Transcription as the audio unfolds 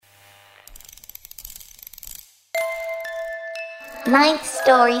Ninth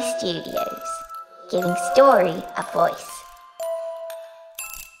Story Studios, giving story a voice.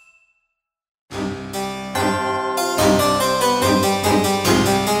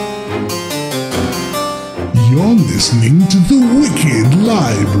 You're listening to The Wicked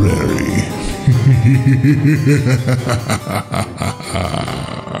Library.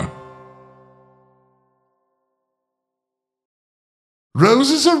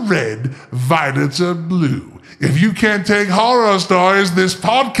 Roses are red, violets are blue. If you can't take horror stories, this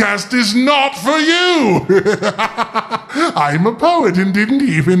podcast is not for you. I'm a poet and didn't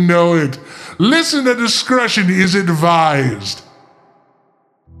even know it. Listener discretion is advised.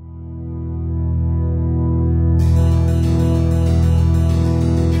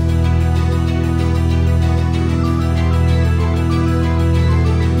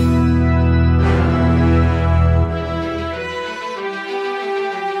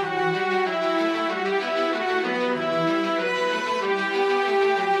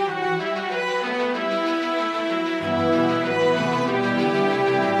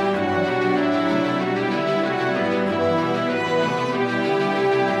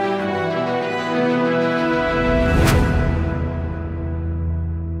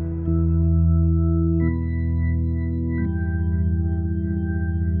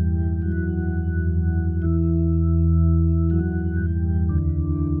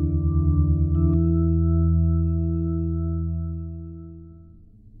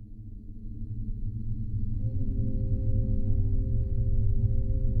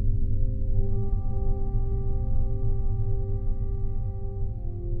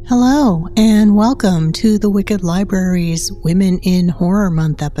 Hello, and welcome to the Wicked Library's Women in Horror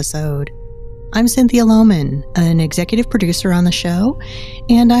Month episode. I'm Cynthia Lowman, an executive producer on the show,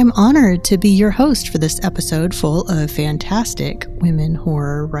 and I'm honored to be your host for this episode full of fantastic women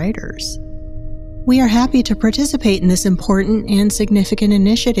horror writers. We are happy to participate in this important and significant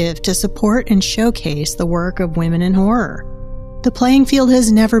initiative to support and showcase the work of women in horror. The playing field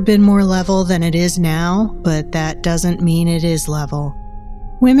has never been more level than it is now, but that doesn't mean it is level.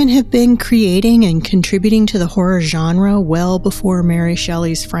 Women have been creating and contributing to the horror genre well before Mary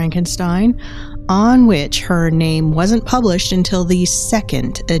Shelley's Frankenstein, on which her name wasn't published until the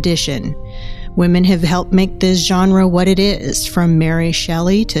second edition. Women have helped make this genre what it is, from Mary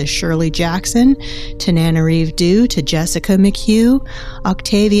Shelley to Shirley Jackson, to Nana Reeve Dew to Jessica McHugh,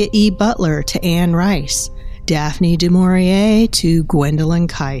 Octavia E. Butler to Anne Rice, Daphne du Maurier to Gwendolyn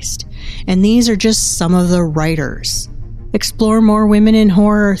Keist. And these are just some of the writers. Explore more women in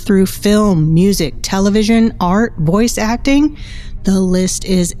horror through film, music, television, art, voice acting. The list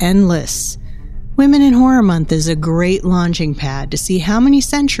is endless. Women in Horror Month is a great launching pad to see how many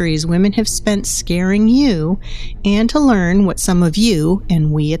centuries women have spent scaring you, and to learn what some of you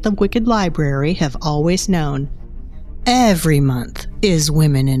and we at the Wicked Library have always known. Every month is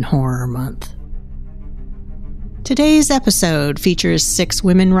Women in Horror Month. Today's episode features 6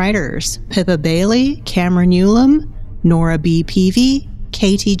 women writers: Pippa Bailey, Cameron Ulam, Nora B. Peavy,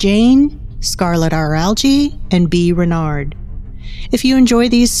 Katie Jane, Scarlett R. Algie, and B. Renard. If you enjoy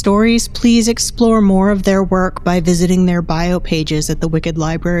these stories, please explore more of their work by visiting their bio pages at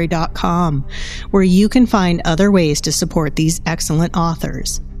thewickedlibrary.com, where you can find other ways to support these excellent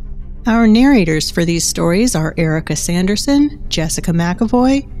authors. Our narrators for these stories are Erica Sanderson, Jessica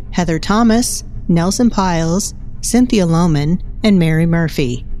McAvoy, Heather Thomas, Nelson Piles, Cynthia Lowman, and Mary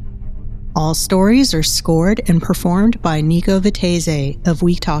Murphy. All stories are scored and performed by Nico Vitese of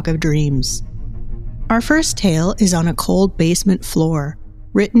We Talk of Dreams. Our first tale is On a Cold Basement Floor,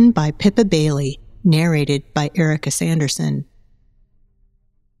 written by Pippa Bailey, narrated by Erica Sanderson.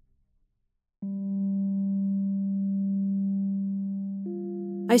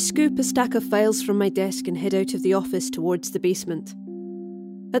 I scoop a stack of files from my desk and head out of the office towards the basement.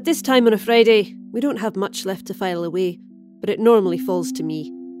 At this time on a Friday, we don't have much left to file away, but it normally falls to me.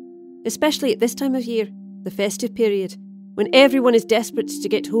 Especially at this time of year, the festive period, when everyone is desperate to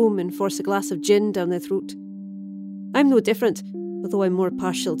get home and force a glass of gin down their throat. I'm no different, although I'm more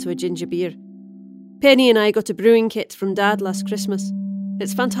partial to a ginger beer. Penny and I got a brewing kit from Dad last Christmas.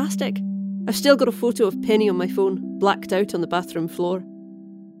 It's fantastic. I've still got a photo of Penny on my phone, blacked out on the bathroom floor.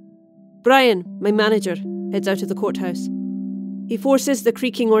 Brian, my manager, heads out of the courthouse. He forces the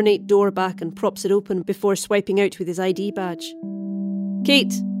creaking ornate door back and props it open before swiping out with his ID badge.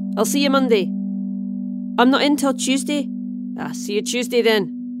 Kate, I'll see you Monday. I'm not in till Tuesday. See you Tuesday then.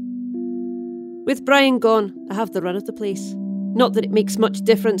 With Brian gone, I have the run of the place. Not that it makes much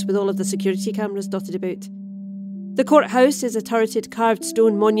difference with all of the security cameras dotted about. The courthouse is a turreted carved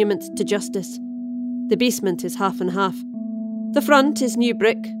stone monument to justice. The basement is half and half. The front is new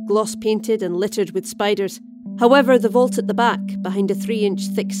brick, gloss painted and littered with spiders, However, the vault at the back, behind a 3-inch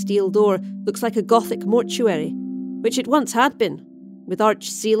thick steel door, looks like a Gothic mortuary, which it once had been, with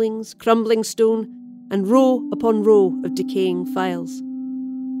arched ceilings, crumbling stone, and row upon row of decaying files.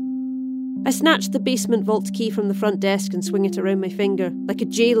 I snatch the basement vault key from the front desk and swing it around my finger, like a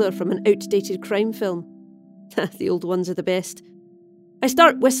jailer from an outdated crime film. The old ones are the best. I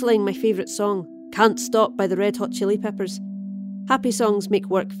start whistling my favourite song, Can't Stop by the Red Hot Chili Peppers. Happy songs make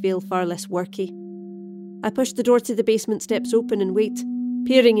work feel far less worky. I push the door to the basement steps open and wait,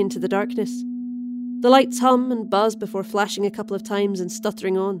 peering into the darkness. The lights hum and buzz before flashing a couple of times and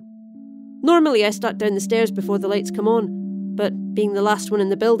stuttering on. Normally I start down the stairs before the lights come on, but being the last one in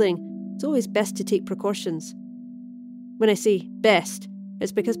the building, it's always best to take precautions. When I say best,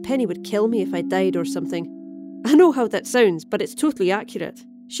 it's because Penny would kill me if I died or something. I know how that sounds, but it's totally accurate.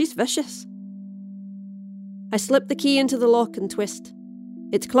 She's vicious. I slip the key into the lock and twist.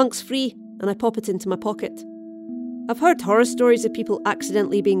 It clunks free, and I pop it into my pocket. I've heard horror stories of people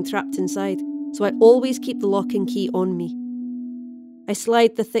accidentally being trapped inside, so I always keep the lock and key on me. I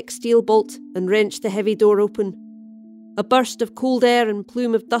slide the thick steel bolt and wrench the heavy door open. A burst of cold air and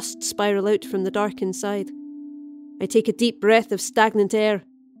plume of dust spiral out from the dark inside. I take a deep breath of stagnant air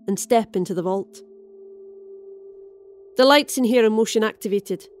and step into the vault. The lights in here are motion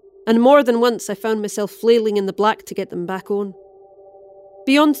activated, and more than once I found myself flailing in the black to get them back on.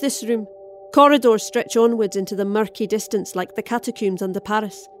 Beyond this room, corridors stretch onwards into the murky distance like the catacombs under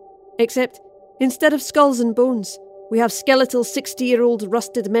Paris. Except, instead of skulls and bones, we have skeletal 60-year-old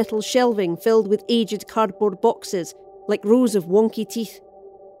rusted metal shelving filled with aged cardboard boxes, like rows of wonky teeth.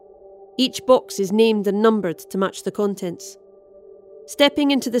 Each box is named and numbered to match the contents.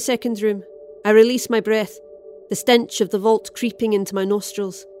 Stepping into the second room, I release my breath, the stench of the vault creeping into my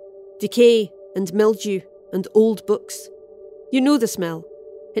nostrils. Decay and mildew and old books. You know the smell.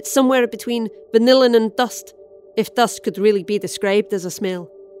 It's somewhere between vanillin and dust, if dust could really be described as a smell.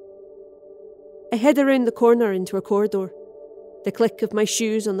 I head around the corner into a corridor. The click of my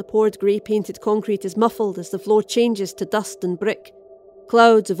shoes on the poured grey-painted concrete is muffled as the floor changes to dust and brick,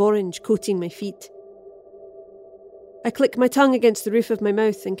 clouds of orange coating my feet. I click my tongue against the roof of my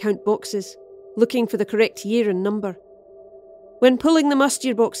mouth and count boxes, looking for the correct year and number. When pulling the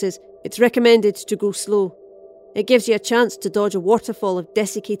mustier boxes, it's recommended to go slow. It gives you a chance to dodge a waterfall of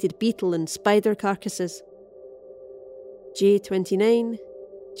desiccated beetle and spider carcasses. J29,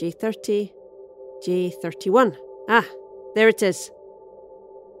 J30, J31. Ah, there it is.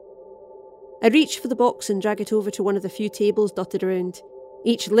 I reach for the box and drag it over to one of the few tables dotted around,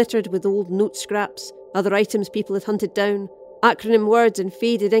 each littered with old note scraps, other items people had hunted down, acronym words and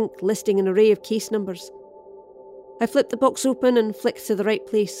faded ink listing an array of case numbers. I flip the box open and flick to the right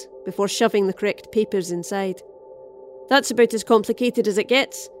place before shoving the correct papers inside. That's about as complicated as it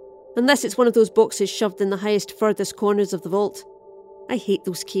gets, unless it's one of those boxes shoved in the highest, furthest corners of the vault. I hate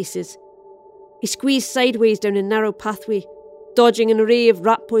those cases. I squeeze sideways down a narrow pathway, dodging an array of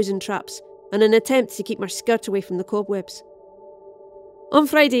rat poison traps in an attempt to keep my skirt away from the cobwebs. On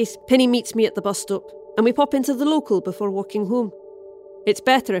Fridays, Penny meets me at the bus stop, and we pop into the local before walking home. It's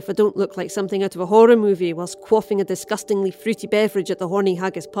better if I don't look like something out of a horror movie whilst quaffing a disgustingly fruity beverage at the Horny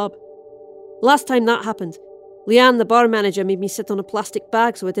Haggis pub. Last time that happened, Leanne, the bar manager, made me sit on a plastic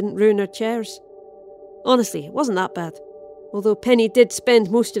bag so I didn't ruin her chairs. Honestly, it wasn't that bad, although Penny did spend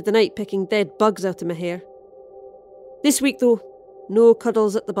most of the night picking dead bugs out of my hair. This week, though, no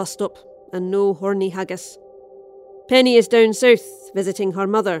cuddles at the bus stop, and no Horny Haggis. Penny is down south, visiting her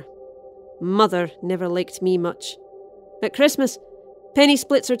mother. Mother never liked me much. At Christmas, Penny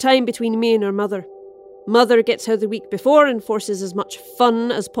splits her time between me and her mother. Mother gets her the week before and forces as much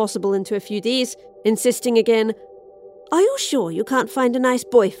fun as possible into a few days, insisting again, "Are you sure you can't find a nice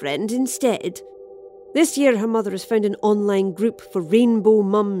boyfriend instead?" This year her mother has found an online group for rainbow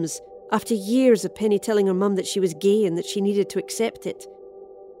mums, after years of Penny telling her mum that she was gay and that she needed to accept it.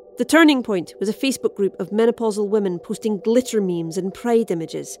 The turning point was a Facebook group of menopausal women posting glitter memes and pride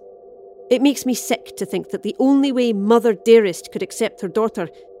images. It makes me sick to think that the only way Mother Dearest could accept her daughter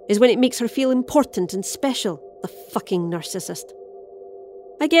is when it makes her feel important and special, the fucking narcissist.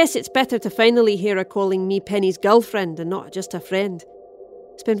 I guess it's better to finally hear her calling me Penny's girlfriend and not just a friend.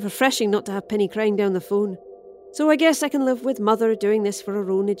 It's been refreshing not to have Penny crying down the phone. So I guess I can live with Mother doing this for her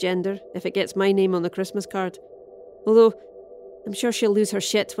own agenda if it gets my name on the Christmas card. Although, I'm sure she'll lose her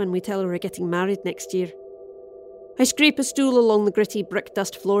shit when we tell her we're getting married next year. I scrape a stool along the gritty brick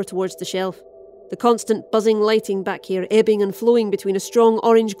dust floor towards the shelf, the constant buzzing lighting back here ebbing and flowing between a strong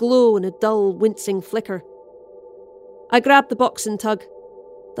orange glow and a dull, wincing flicker. I grab the box and tug.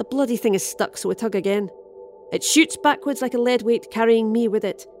 The bloody thing is stuck, so I tug again. It shoots backwards like a lead weight, carrying me with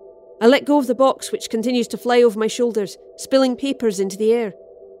it. I let go of the box, which continues to fly over my shoulders, spilling papers into the air.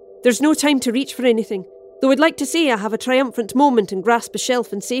 There's no time to reach for anything, though I'd like to say I have a triumphant moment and grasp a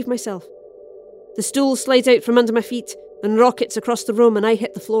shelf and save myself. The stool slides out from under my feet and rockets across the room, and I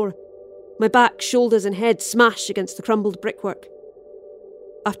hit the floor. My back, shoulders and head smash against the crumbled brickwork.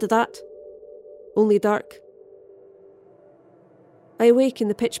 After that, only dark. I awake in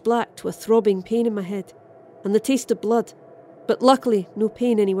the pitch black to a throbbing pain in my head and the taste of blood, but luckily no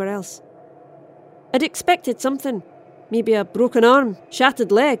pain anywhere else. I'd expected something, maybe a broken arm,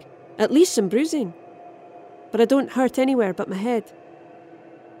 shattered leg, at least some bruising. But I don't hurt anywhere but my head.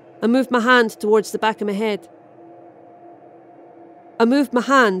 I moved my hand towards the back of my head. I move my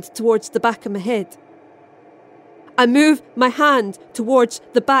hand towards the back of my head. I move my hand towards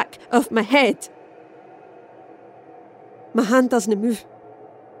the back of my head. My hand doesn't move.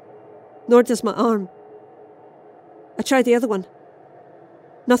 Nor does my arm. I try the other one.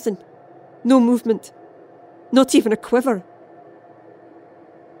 Nothing. No movement. Not even a quiver.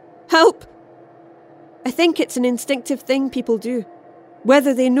 Help! I think it's an instinctive thing people do,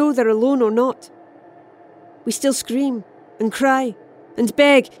 whether they know they're alone or not. We still scream and cry and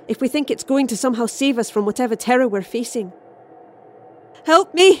beg if we think it's going to somehow save us from whatever terror we're facing.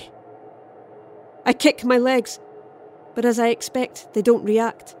 Help me! I kick my legs, but as I expect, they don't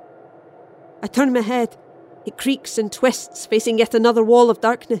react. I turn my head. It creaks and twists, facing yet another wall of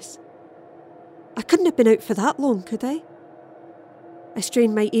darkness. I couldn't have been out for that long, could I? I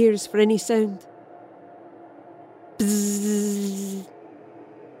strain my ears for any sound. Bzzz.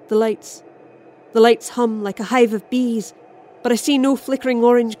 The lights hum like a hive of bees, but I see no flickering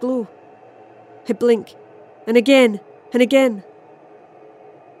orange glow. I blink, and again, and again.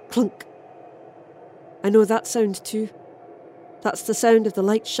 Clunk. I know that sound too. That's the sound of the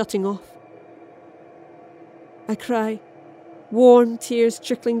light shutting off. I cry, warm tears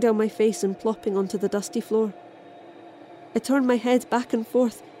trickling down my face and plopping onto the dusty floor. I turn my head back and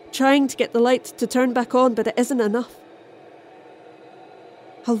forth, trying to get the light to turn back on, but it isn't enough.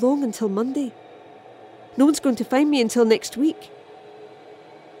 How long until Monday? No one's going to find me until next week.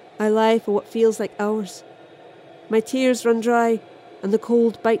 I lie for what feels like hours. My tears run dry, and the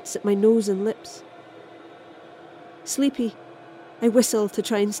cold bites at my nose and lips. Sleepy, I whistle to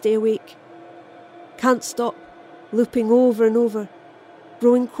try and stay awake. Can't stop, looping over and over,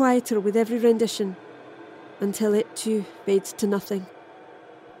 growing quieter with every rendition, until it too fades to nothing.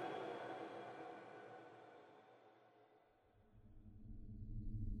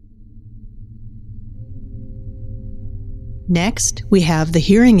 Next, we have The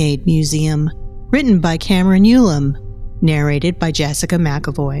Hearing Aid Museum, written by Cameron Ulam, narrated by Jessica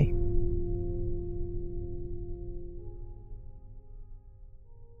McAvoy.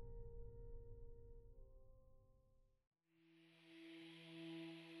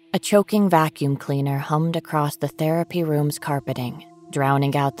 A choking vacuum cleaner hummed across the therapy room's carpeting,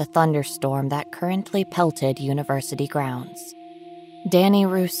 drowning out the thunderstorm that currently pelted university grounds. Danny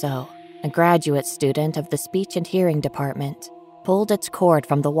Russo, a graduate student of the speech and hearing department, pulled its cord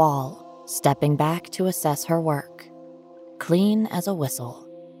from the wall, stepping back to assess her work. Clean as a whistle.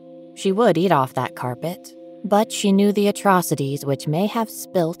 She would eat off that carpet, but she knew the atrocities which may have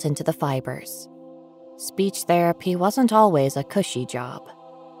spilt into the fibers. Speech therapy wasn't always a cushy job.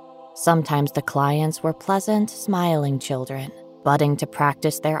 Sometimes the clients were pleasant, smiling children, budding to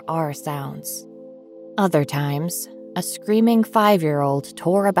practice their R sounds. Other times, a screaming 5-year-old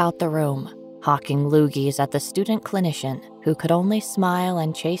tore about the room, hawking loogies at the student clinician who could only smile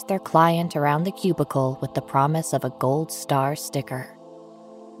and chase their client around the cubicle with the promise of a gold star sticker.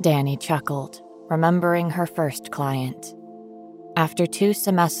 Danny chuckled, remembering her first client. After 2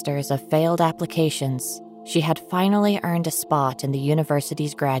 semesters of failed applications, she had finally earned a spot in the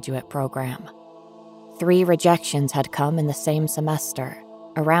university's graduate program. 3 rejections had come in the same semester,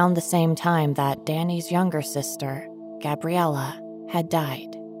 around the same time that Danny's younger sister, Gabriella, had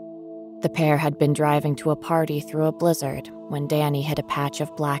died. The pair had been driving to a party through a blizzard when Danny hit a patch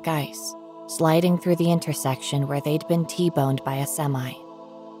of black ice, sliding through the intersection where they'd been T-boned by a semi.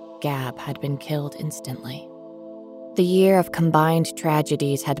 Gab had been killed instantly. The year of combined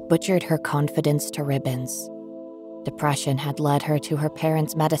tragedies had butchered her confidence to ribbons. Depression had led her to her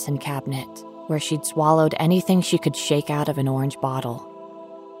parents' medicine cabinet, where she'd swallowed anything she could shake out of an orange bottle.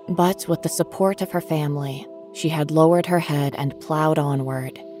 But with the support of her family, she had lowered her head and plowed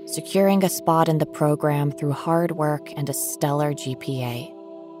onward, securing a spot in the program through hard work and a stellar GPA.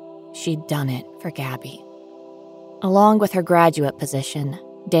 She'd done it for Gabby. Along with her graduate position,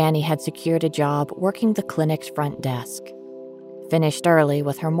 Danny had secured a job working the clinic's front desk. Finished early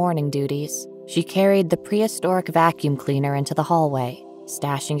with her morning duties, she carried the prehistoric vacuum cleaner into the hallway,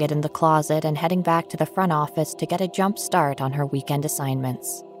 stashing it in the closet and heading back to the front office to get a jump start on her weekend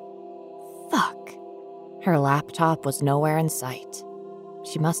assignments. Fuck. Her laptop was nowhere in sight.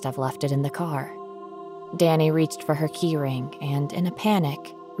 She must have left it in the car. Danny reached for her keyring and, in a panic,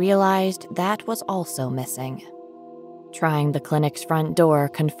 realized that was also missing. Trying the clinic's front door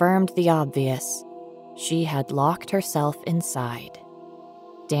confirmed the obvious. She had locked herself inside.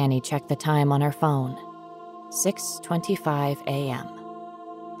 Danny checked the time on her phone. 6:25 a.m.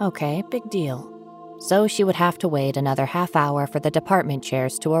 Okay, big deal. So she would have to wait another half hour for the department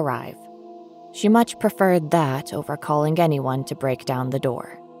chairs to arrive. She much preferred that over calling anyone to break down the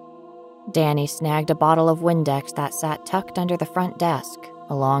door. Danny snagged a bottle of Windex that sat tucked under the front desk,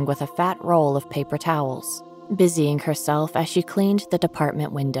 along with a fat roll of paper towels, busying herself as she cleaned the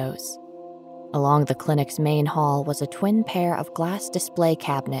department windows. Along the clinic's main hall was a twin pair of glass display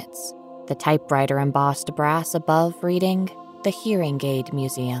cabinets, the typewriter embossed brass above reading, "The Hearing Aid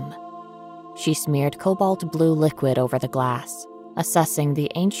Museum." She smeared cobalt blue liquid over the glass, assessing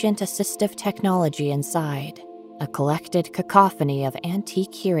the ancient assistive technology inside, a collected cacophony of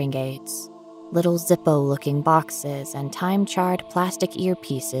antique hearing aids, little Zippo-looking boxes and time-charred plastic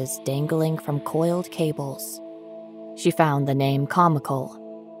earpieces dangling from coiled cables. She found the name comical,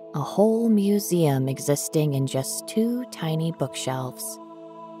 a whole museum existing in just 2 tiny bookshelves.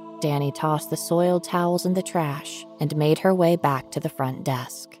 Danny tossed the soiled towels in the trash and made her way back to the front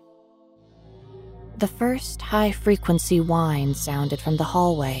desk. The first high-frequency whine sounded from the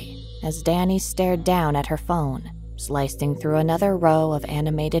hallway as Danny stared down at her phone, slicing through another row of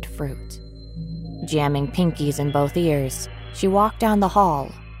animated fruit. Jamming pinkies in both ears, she walked down the hall,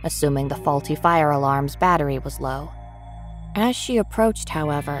 assuming the faulty fire alarm's battery was low. As she approached,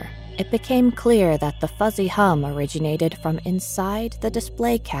 however, it became clear that the fuzzy hum originated from inside the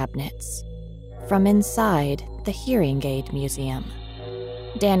display cabinets, from inside the Hearing Aid Museum.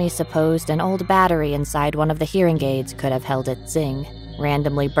 Danny supposed an old battery inside one of the hearing aids could have held its zing,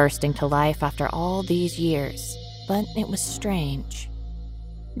 randomly bursting to life after all these years, but it was strange.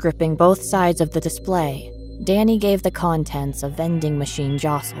 Gripping both sides of the display, Danny gave the contents a vending machine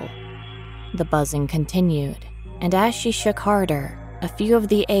jostle. The buzzing continued, and as she shook harder, a few of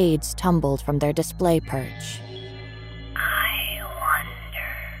the aids tumbled from their display perch. I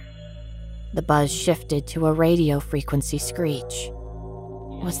wonder. The buzz shifted to a radio frequency screech.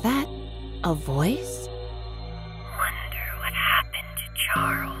 Was that a voice? Wonder what happened to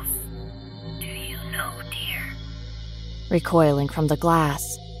Charles. Do you know, dear? Recoiling from the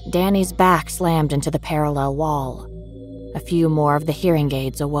glass, Danny's back slammed into the parallel wall. A few more of the hearing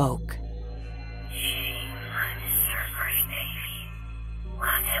aids awoke. Shame on Surfer Navy.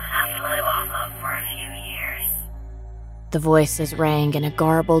 Left him enough to live off of for a few years. The voices rang in a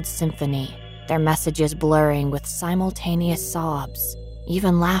garbled symphony, their messages blurring with simultaneous sobs,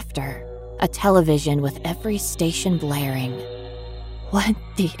 even laughter, a television with every station blaring. What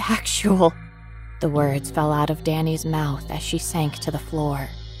the actual... The words fell out of Danny's mouth as she sank to the floor.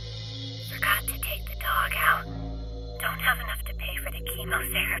 Forgot to take the dog out. Don't have enough to pay for the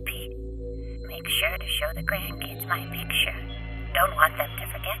chemotherapy. Make sure to show the grandkids my picture. Don't want them to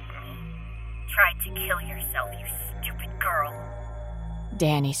forget me. Tried to kill yourself, you stupid girl.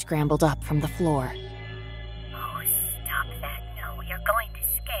 Danny scrambled up from the floor. Oh, stop that. No, you're going to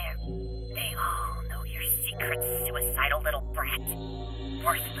scare. They all know your secret, suicidal little brat.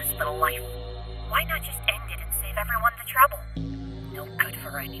 Worthless little life. Why not just end it and save everyone the trouble? No good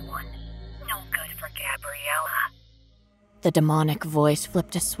for anyone. No good for Gabriella. The demonic voice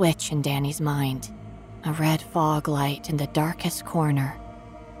flipped a switch in Danny's mind. A red fog light in the darkest corner.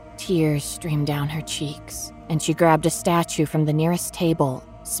 Tears streamed down her cheeks, and she grabbed a statue from the nearest table,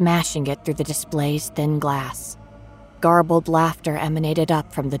 smashing it through the display's thin glass. Garbled laughter emanated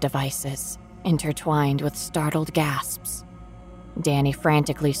up from the devices, intertwined with startled gasps. Danny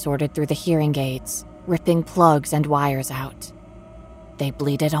frantically sorted through the hearing aids, ripping plugs and wires out. They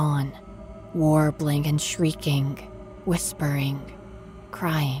bleated on, warbling and shrieking, whispering,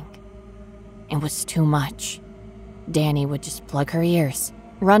 crying. It was too much. Danny would just plug her ears,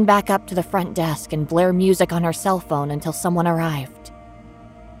 run back up to the front desk and blare music on her cell phone until someone arrived.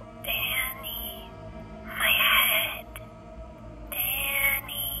 Danny. My head.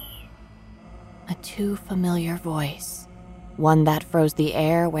 Danny. A too familiar voice, one that froze the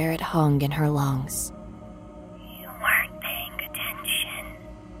air where it hung in her lungs. You weren't paying attention.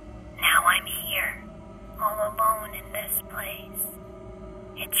 Now I'm here, all alone in this place.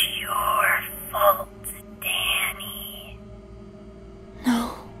 It's your fault, Danny.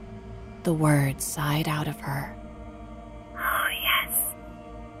 No. The words sighed out of her. Oh, yes.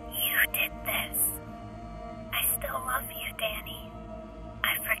 You did this. I still love you, Danny.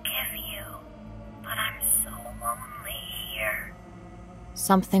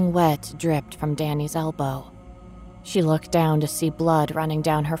 Something wet dripped from Danny's elbow. She looked down to see blood running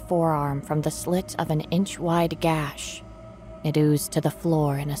down her forearm from the slit of an inch-wide gash. It oozed to the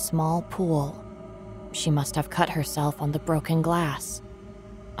floor in a small pool. She must have cut herself on the broken glass.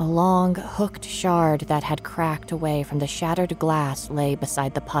 A long, hooked shard that had cracked away from the shattered glass lay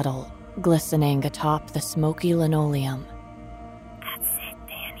beside the puddle, glistening atop the smoky linoleum. That's it,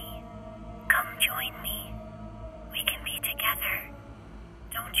 Danny. Come join me. We can be together.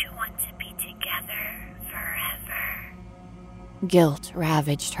 Don't you want to be together forever? Guilt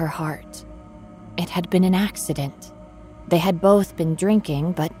ravaged her heart. It had been an accident. They had both been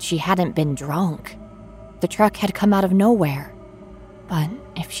drinking, but she hadn't been drunk. The truck had come out of nowhere. But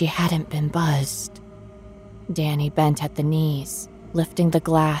if she hadn't been buzzed... Danny bent at the knees, lifting the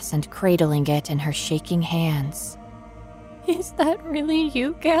glass and cradling it in her shaking hands. Is that really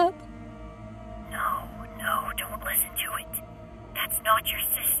you, Gab? No, don't listen to it. That's not your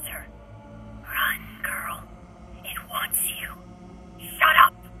sister. Run, girl. It wants you. Shut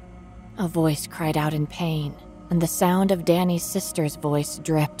up! A voice cried out in pain, and the sound of Danny's sister's voice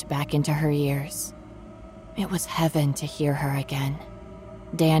dripped back into her ears. It was heaven to hear her again.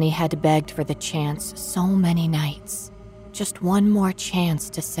 Danny had begged for the chance so many nights. Just one more chance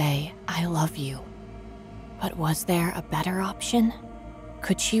to say, I love you. But was there a better option?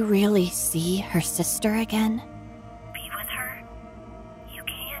 Could she really see her sister again? Be with her. You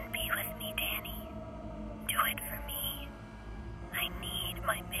can be with me, Danny. Do it for me. I need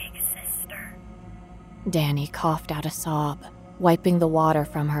my big sister. Danny coughed out a sob, wiping the water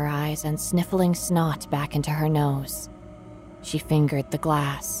from her eyes and sniffling snot back into her nose. She fingered the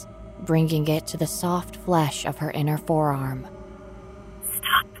glass, bringing it to the soft flesh of her inner forearm.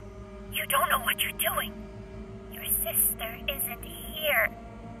 Stop. You don't know what you're doing. Your sister isn't here.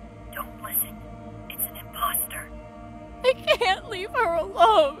 Don't listen. It's an imposter. I can't leave her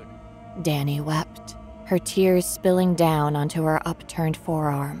alone, Danny wept, her tears spilling down onto her upturned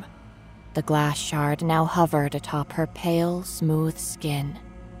forearm. The glass shard now hovered atop her pale, smooth skin.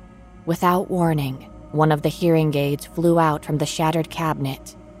 Without warning, one of the hearing aids flew out from the shattered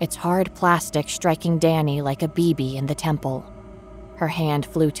cabinet, its hard plastic striking Danny like a BB in the temple. Her hand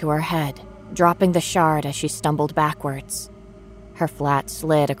flew to her head, dropping the shard as she stumbled backwards. Her flat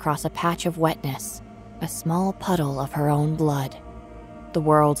slid across a patch of wetness, a small puddle of her own blood. The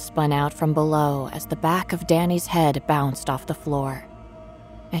world spun out from below as the back of Danny's head bounced off the floor.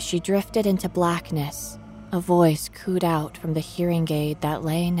 As she drifted into blackness, a voice cooed out from the hearing aid that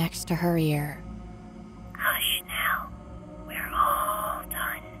lay next to her ear. Hush now. We're all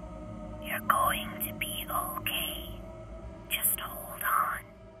done. You're going to be okay. Just hold on.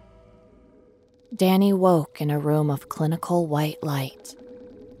 Danny woke in a room of clinical white light.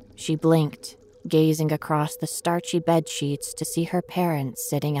 She blinked, gazing across the starchy bedsheets to see her parents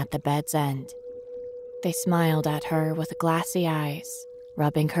sitting at the bed's end. They smiled at her with glassy eyes,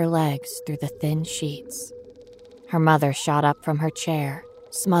 rubbing her legs through the thin sheets. Her mother shot up from her chair,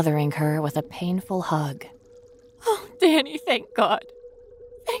 smothering her with a painful hug. Oh, Danny, thank God.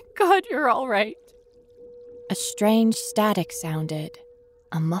 Thank God you're all right. A strange static sounded,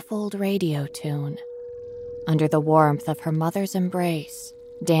 a muffled radio tune. Under the warmth of her mother's embrace,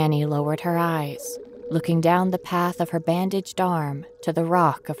 Danny lowered her eyes, looking down the path of her bandaged arm to the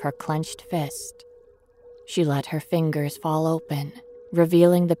rock of her clenched fist. She let her fingers fall open,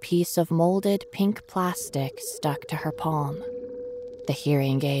 revealing the piece of molded pink plastic stuck to her palm. The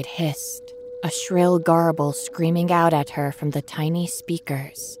hearing aid hissed, a shrill garble screaming out at her from the tiny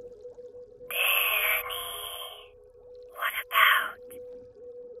speakers. Danny, what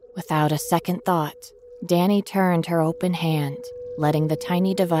about? Without a second thought, Danny turned her open hand, letting the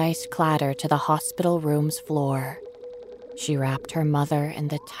tiny device clatter to the hospital room's floor. She wrapped her mother in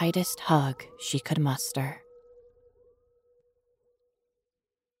the tightest hug she could muster.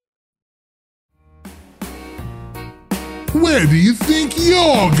 Where do you think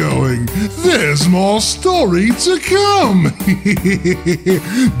you're going? There's more story to come!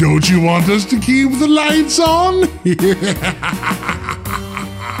 Don't you want us to keep the lights on?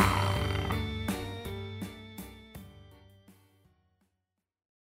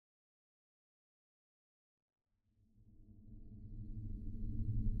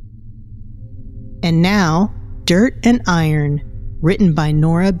 And now, Dirt and Iron, written by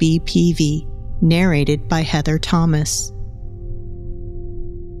Nora B. Peavy, narrated by Heather Thomas.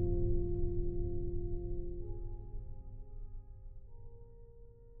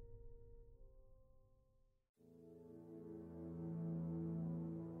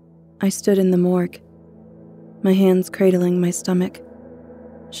 I stood in the morgue, my hands cradling my stomach,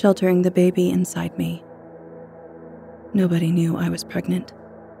 sheltering the baby inside me. Nobody knew I was pregnant.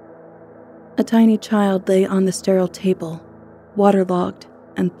 A tiny child lay on the sterile table, waterlogged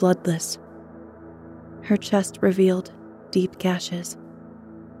and bloodless. Her chest revealed deep gashes.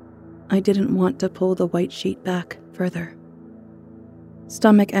 I didn't want to pull the white sheet back further.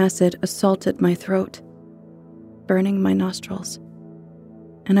 Stomach acid assaulted my throat, burning my nostrils,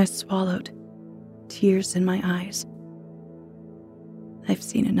 and I swallowed, tears in my eyes. I've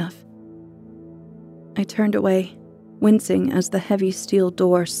seen enough. I turned away, wincing as the heavy steel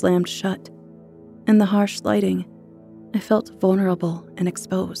door slammed shut. In the harsh lighting, I felt vulnerable and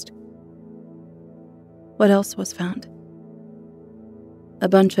exposed. What else was found? A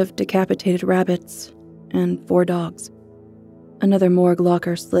bunch of decapitated rabbits and 4 dogs. Another morgue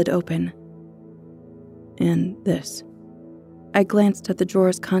locker slid open. And this. I glanced at the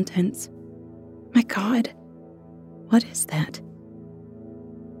drawer's contents. My God, what is that?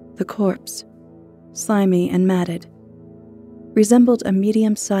 The corpse, slimy and matted, resembled a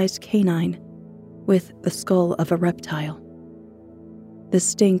medium-sized canine with the skull of a reptile. The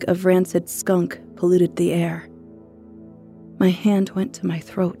stink of rancid skunk polluted the air. My hand went to my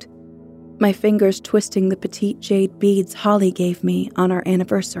throat, my fingers twisting the petite jade beads Holly gave me on our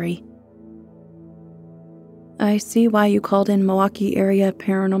anniversary. I see why you called in Milwaukee area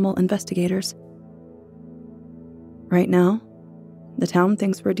paranormal investigators. Right now, the town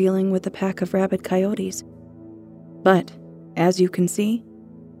thinks we're dealing with a pack of rabid coyotes. But, as you can see,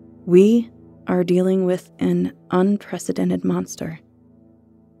 we are dealing with an unprecedented monster.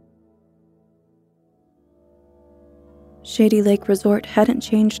 Shady Lake Resort hadn't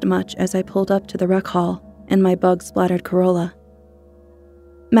changed much as I pulled up to the rec hall in my bug-splattered Corolla.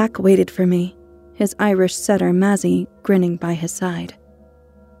 Mac waited for me, his Irish setter Mazzy grinning by his side.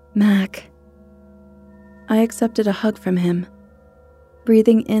 Mac. I accepted a hug from him,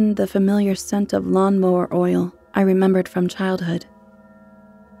 breathing in the familiar scent of lawnmower oil I remembered from childhood.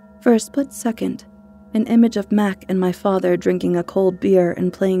 For a split second, an image of Mac and my father drinking a cold beer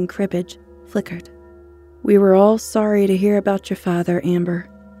and playing cribbage flickered. We were all sorry to hear about your father, Amber.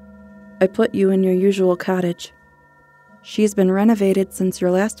 I put you in your usual cottage. She's been renovated since your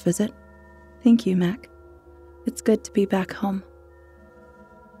last visit. Thank you, Mac. It's good to be back home.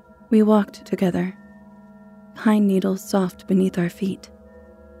 We walked together, pine needles soft beneath our feet.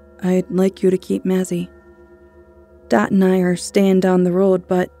 I'd like you to keep Mazzy. Dot and I are staying down the road,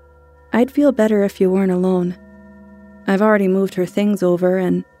 but I'd feel better if you weren't alone. I've already moved her things over,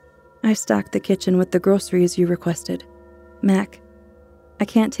 and I stocked the kitchen with the groceries you requested. Mac, I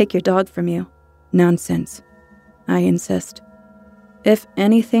can't take your dog from you. Nonsense. I insist. If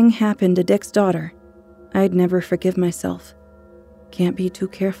anything happened to Dick's daughter, I'd never forgive myself. Can't be too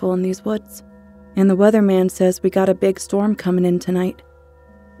careful in these woods. And the weatherman says we got a big storm coming in tonight.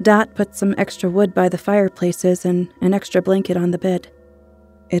 Dot put some extra wood by the fireplaces and an extra blanket on the bed.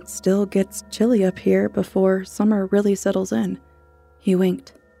 It still gets chilly up here before summer really settles in. He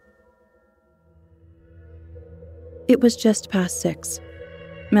winked. It was just past 6.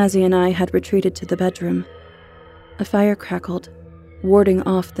 Mazzy and I had retreated to the bedroom. A fire crackled, warding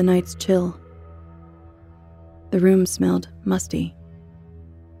off the night's chill. The room smelled musty.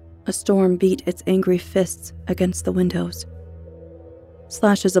 A storm beat its angry fists against the windows.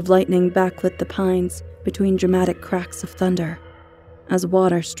 Slashes of lightning backlit the pines between dramatic cracks of thunder as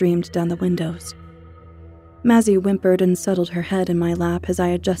water streamed down the windows. Mazzy whimpered and settled her head in my lap as I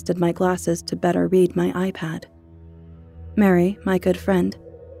adjusted my glasses to better read my iPad. Mary, my good friend,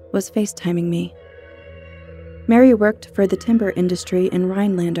 was FaceTiming me. Mary worked for the timber industry in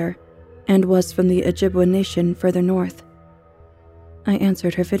Rhinelander and was from the Ojibwa Nation further north. I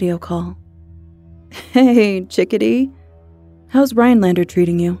answered her video call. Hey, chickadee. How's Rhinelander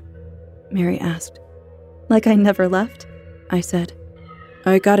treating you? Mary asked. Like I never left? I said.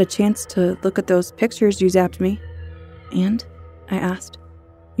 I got a chance to look at those pictures you zapped me. And? I asked.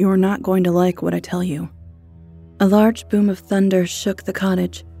 You're not going to like what I tell you. A large boom of thunder shook the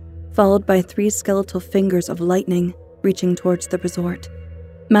cottage, followed by 3 skeletal fingers of lightning reaching towards the resort.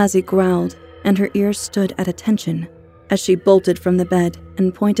 Mazzy growled, and her ears stood at attention as she bolted from the bed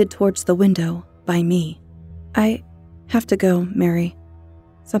and pointed towards the window by me. I have to go, Mary.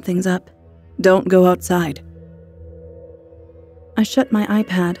 Something's up. Don't go outside. I shut my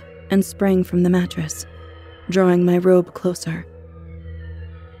iPad and sprang from the mattress, drawing my robe closer.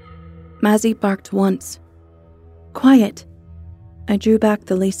 Mazzy barked once. Quiet! I drew back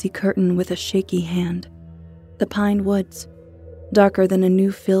the lacy curtain with a shaky hand. The pine woods, darker than a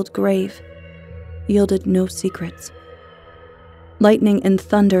new-filled grave, yielded no secrets. Lightning and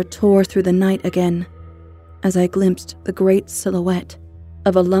thunder tore through the night again, as I glimpsed the great silhouette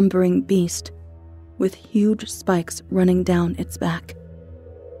of a lumbering beast with huge spikes running down its back.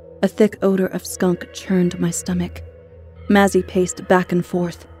 A thick odor of skunk churned my stomach. Mazzy paced back and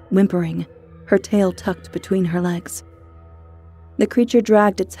forth, whimpering, her tail tucked between her legs. The creature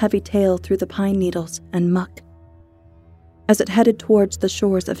dragged its heavy tail through the pine needles and muck. As it headed towards the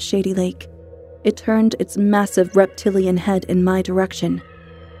shores of Shady Lake, it turned its massive reptilian head in my direction,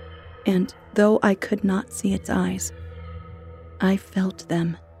 and though I could not see its eyes, I felt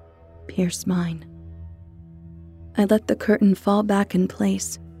them pierce mine. I let the curtain fall back in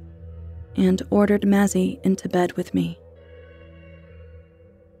place and ordered Mazzy into bed with me.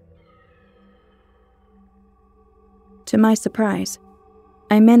 To my surprise,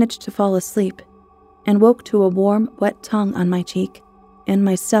 I managed to fall asleep and woke to a warm, wet tongue on my cheek and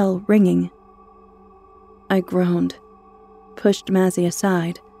my cell ringing. I groaned, pushed Mazzy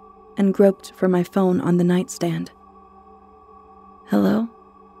aside, and groped for my phone on the nightstand. Hello?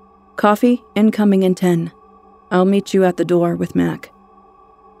 Coffee incoming in 10. I'll meet you at the door with Mac.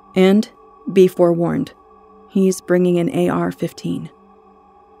 And be forewarned, he's bringing an AR-15.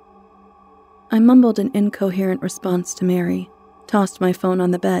 I mumbled an incoherent response to Mary, tossed my phone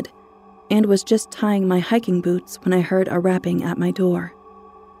on the bed, and was just tying my hiking boots when I heard a rapping at my door.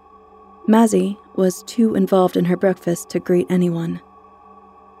 Mazzy was too involved in her breakfast to greet anyone.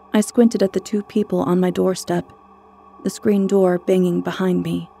 I squinted at the two people on my doorstep, the screen door banging behind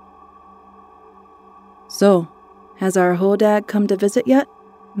me. So, has our hodag come to visit yet?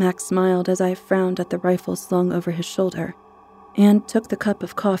 Max smiled as I frowned at the rifle slung over his shoulder, and took the cup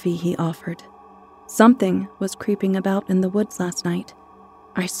of coffee he offered. Something was creeping about in the woods last night.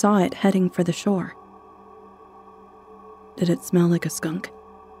 I saw it heading for the shore. Did it smell like a skunk?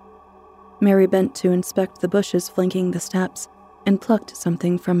 Mary bent to inspect the bushes flanking the steps and plucked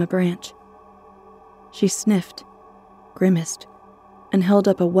something from a branch. She sniffed, grimaced, and held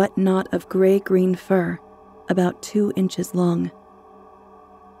up a wet knot of gray-green fur about 2 inches long.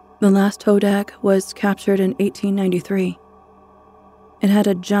 The last hodag was captured in 1893. It had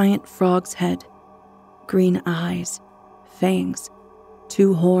a giant frog's head, green eyes, fangs,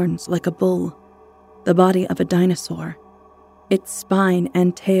 2 horns like a bull, the body of a dinosaur, its spine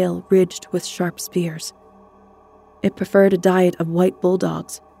and tail ridged with sharp spears. It preferred a diet of white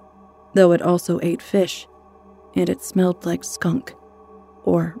bulldogs, though it also ate fish, and it smelled like skunk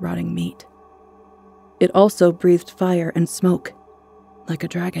or rotting meat. It also breathed fire and smoke, like a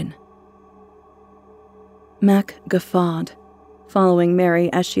dragon. Mac guffawed, following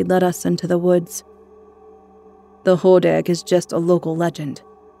Mary as she led us into the woods. The hodag is just a local legend.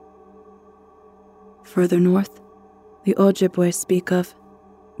 Further north, the Ojibwe speak of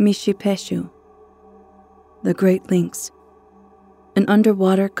Mishipeshu, the Great Lynx, an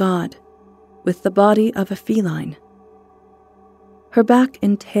underwater god with the body of a feline. Her back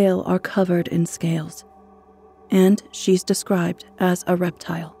and tail are covered in scales, and she's described as a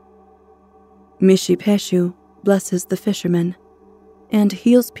reptile. Mishipeshu blesses the fishermen and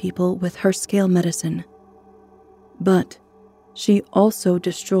heals people with her scale medicine. But she also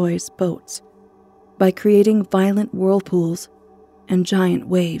destroys boats by creating violent whirlpools and giant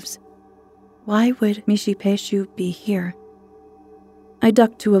waves. Why would Mishipeshu be here? I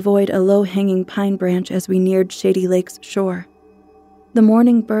ducked to avoid a low-hanging pine branch as we neared Shady Lake's shore. The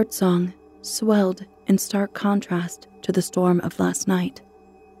morning birdsong swelled in stark contrast to the storm of last night.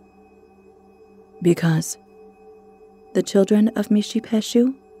 Because the children of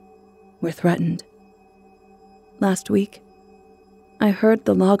Mishipeshu were threatened. Last week, I heard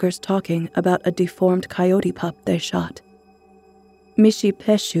the loggers talking about a deformed coyote pup they shot.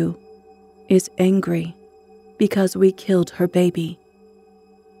 Mishipeshu is angry because we killed her baby,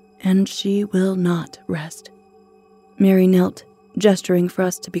 and she will not rest. Mary knelt, gesturing for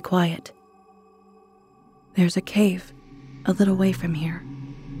us to be quiet. There's a cave a little way from here.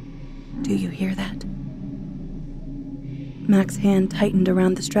 Do you hear that? Mac's hand tightened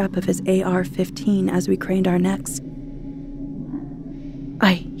around the strap of his AR-15 as we craned our necks.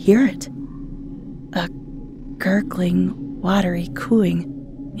 I hear it. A gurgling, watery cooing,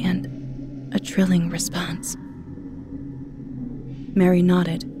 and a trilling response. Mary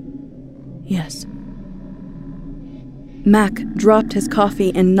nodded. Yes. Mac dropped his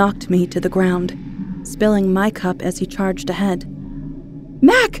coffee and knocked me to the ground, spilling my cup as he charged ahead.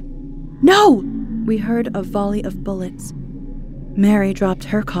 Mac! No! We heard a volley of bullets. Mary dropped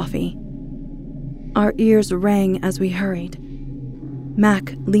her coffee. Our ears rang as we hurried.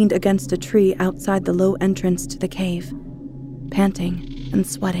 Mac leaned against a tree outside the low entrance to the cave, panting and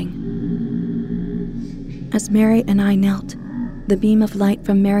sweating. As Mary and I knelt, the beam of light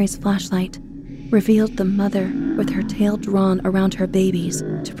from Mary's flashlight revealed the mother with her tail drawn around her babies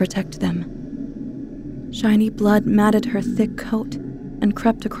to protect them. Shiny blood matted her thick coat and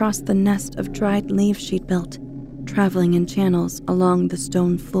crept across the nest of dried leaves she'd built, traveling in channels along the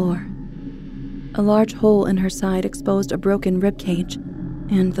stone floor. A large hole in her side exposed a broken rib cage,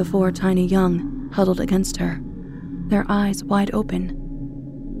 and the 4 tiny young huddled against her, their eyes wide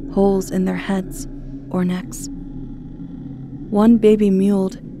open, holes in their heads or necks. One baby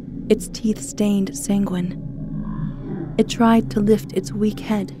mewled, its teeth stained sanguine. It tried to lift its weak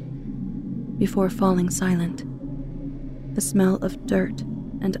head before falling silent. The smell of dirt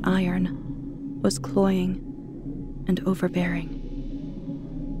and iron was cloying and overbearing.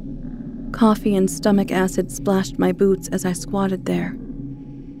 Coffee and stomach acid splashed my boots as I squatted there.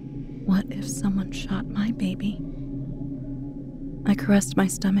 What if someone shot my baby? I caressed my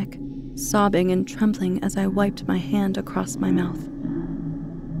stomach, sobbing and trembling as I wiped my hand across my mouth.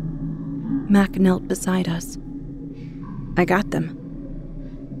 Mac knelt beside us. I got them.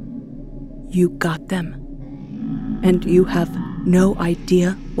 You got them. And you have no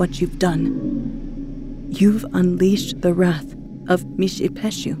idea what you've done. You've unleashed the wrath of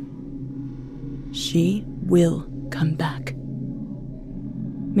Mishipeshu. She will come back.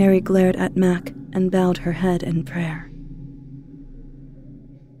 Mary glared at Mac and bowed her head in prayer.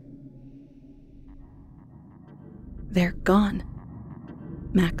 They're gone.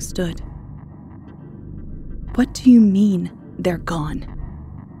 Mac stood. What do you mean, they're gone?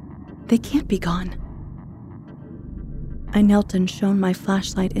 They can't be gone. I knelt and shone my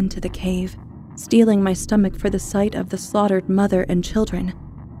flashlight into the cave, steeling my stomach for the sight of the slaughtered mother and children.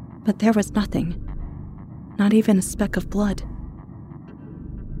 But there was nothing. Not even a speck of blood.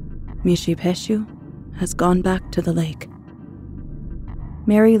 Mishipeshu has gone back to the lake.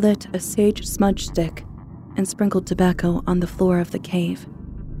 Mary lit a sage smudge stick and sprinkled tobacco on the floor of the cave.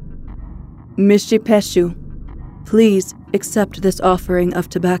 Mishipeshu, please accept this offering of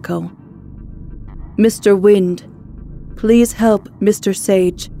tobacco. Mr. Wind, please help Mr.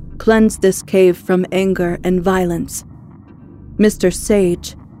 Sage cleanse this cave from anger and violence. Mr.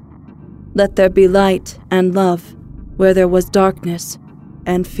 Sage, let there be light and love where there was darkness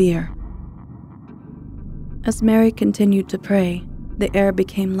and fear. As Mary continued to pray, the air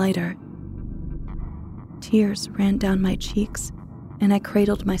became lighter. Tears ran down my cheeks, and I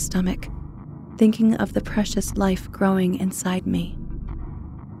cradled my stomach, thinking of the precious life growing inside me.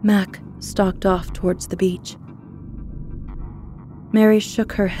 Mac stalked off towards the beach. Mary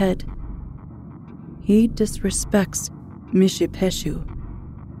shook her head. He disrespects Mishipeshu.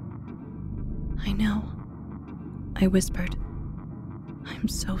 I know, I whispered. I'm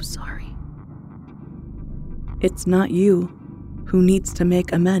so sorry. It's not you who needs to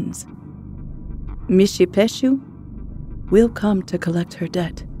make amends. Mishipeshu will come to collect her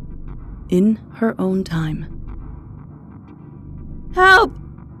debt in her own time. Help!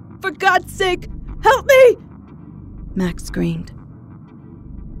 For God's sake, help me! Max screamed.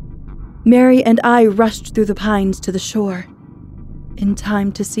 Mary and I rushed through the pines to the shore, in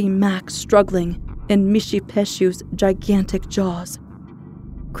time to see Max struggling in Mishipeshu's gigantic jaws.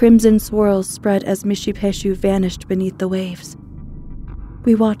 Crimson swirls spread as Mishipeshu vanished beneath the waves.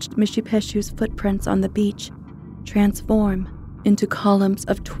 We watched Mishipeshu's footprints on the beach transform into columns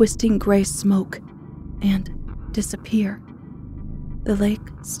of twisting gray smoke and disappear. The lake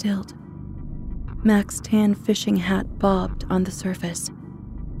stilled. Mac's tan fishing hat bobbed on the surface,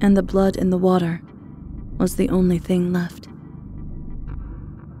 and the blood in the water was the only thing left.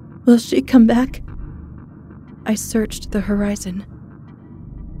 Will she come back? I searched the horizon.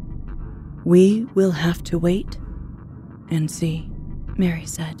 We will have to wait and see, Mary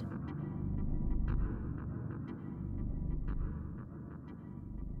said.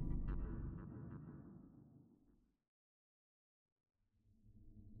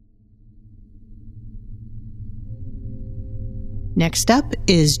 Next up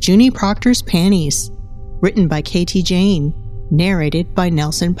is Junie Proctor's Panties, written by Katie Jane, narrated by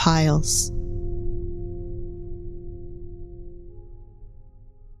Nelson Piles.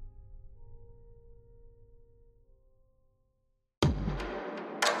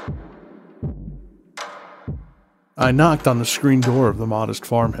 I knocked on the screen door of the modest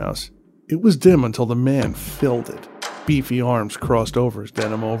farmhouse. It was dim until the man filled it. Beefy arms crossed over his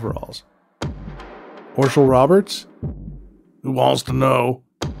denim overalls. Horschel Roberts? Who wants to know?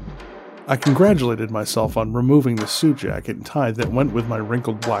 I congratulated myself on removing the suit jacket and tie that went with my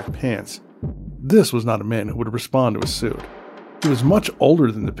wrinkled black pants. This was not a man who would respond to a suit. He was much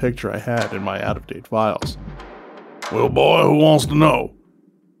older than the picture I had in my out-of-date files. Well, boy, who wants to know?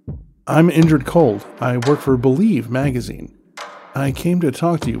 I'm injured cold. I work for Believe magazine. I came to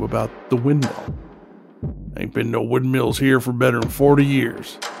talk to you about the windmill. Ain't been no windmills here for better than 40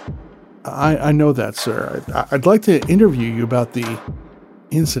 years. I know that, sir. I'd like to interview you about the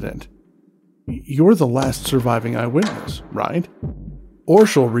incident. You're the last surviving eyewitness, right?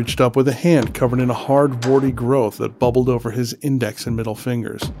 Orshel reached up with a hand covered in a hard, warty growth that bubbled over his index and middle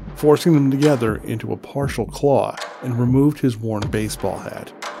fingers, forcing them together into a partial claw, and removed his worn baseball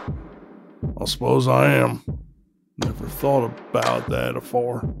hat. I suppose I am. Never thought about that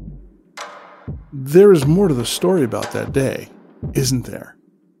afore. There is more to the story about that day, isn't there?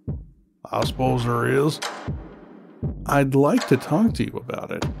 I suppose there is. I'd like to talk to you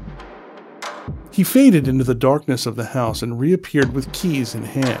about it. He faded into the darkness of the house and reappeared with keys in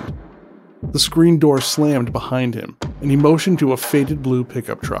hand. The screen door slammed behind him, and he motioned to a faded blue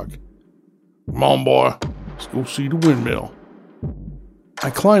pickup truck. Come on, boy. Let's go see the windmill.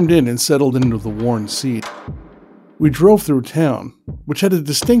 I climbed in and settled into the worn seat. We drove through town, which had a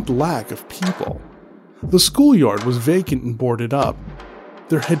distinct lack of people. The schoolyard was vacant and boarded up.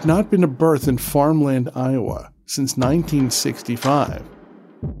 There had not been a birth in farmland Iowa since 1965.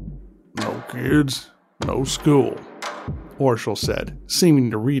 No kids, no school, Orshel said, seeming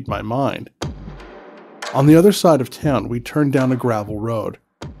to read my mind. On the other side of town, we turned down a gravel road.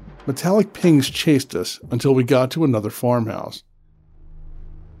 Metallic pings chased us until we got to another farmhouse.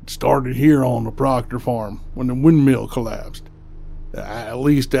 It started here on the Proctor farm when the windmill collapsed. At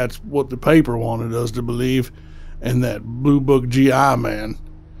least that's what the paper wanted us to believe, and that Blue Book GI man.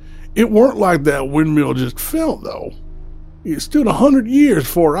 It weren't like that windmill just fell, though. It stood 100 years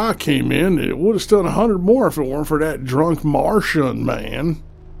before I came in, and it would have stood 100 more if it weren't for that drunk Martian man.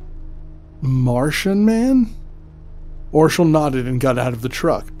 Martian man? Orshel nodded and got out of the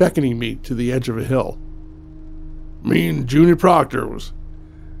truck, beckoning me to the edge of a hill. Me and Junie Proctor was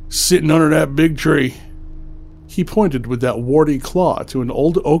sitting under that big tree. He pointed with that warty claw to an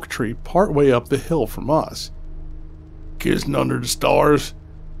old oak tree partway up the hill from us. Kissing under the stars.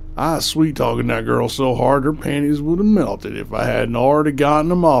 I was sweet-talking that girl so hard her panties would have melted if I hadn't already gotten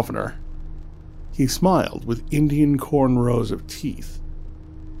them offen her. He smiled with Indian corn rows of teeth.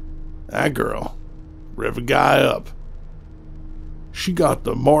 That girl, rev a guy up. She got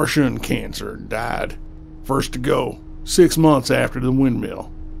the Martian cancer and died. First to go, 6 months after the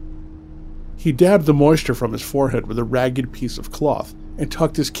windmill. He dabbed the moisture from his forehead with a ragged piece of cloth and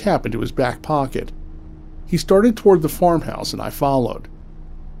tucked his cap into his back pocket. He started toward the farmhouse and I followed.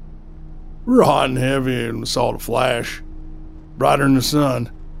 We were hot and heavy and we saw the flash, brighter than the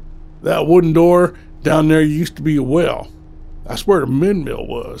sun. That wooden door down there used to be a well. That's where the windmill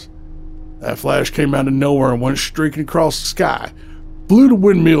was. That flash came out of nowhere and went streaking across the sky, blew the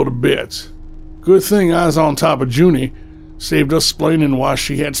windmill to bits. Good thing I was on top of Junie, saved us explaining why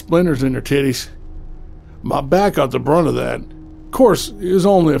she had splinters in her titties. My back got the brunt of that. Of course, it was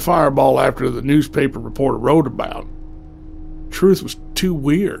only a fireball after the newspaper reporter wrote about. Truth was too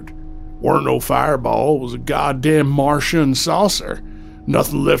weird. Weren't no fireball, it was a goddamn Martian saucer.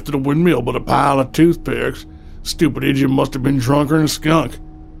 Nothing left of the windmill but a pile of toothpicks. Stupid idiot must have been drunker than a skunk.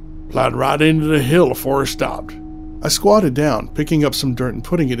 Plowed right into the hill before he stopped. I squatted down, picking up some dirt and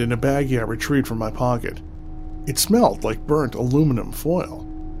putting it in a baggie I retrieved from my pocket. It smelled like burnt aluminum foil.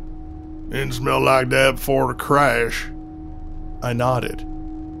 Didn't smell like that before the crash. I nodded.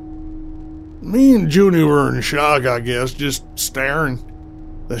 Me and Junie were in shock, I guess, just staring.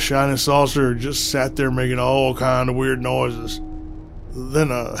 The shiny saucer just sat there making all kind of weird noises.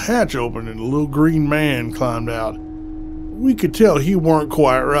 Then a hatch opened and a little green man climbed out. We could tell he weren't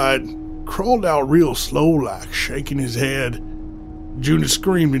quite right. Crawled out real slow-like, shaking his head. Junie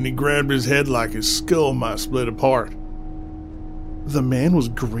screamed and he grabbed his head like his skull might split apart. The man was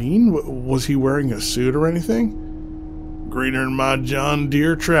green? Was he wearing a suit or anything? Greener than my John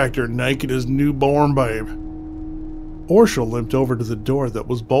Deere tractor, naked as newborn babe. Orshel limped over to the door that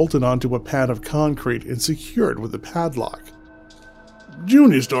was bolted onto a pad of concrete and secured with a padlock.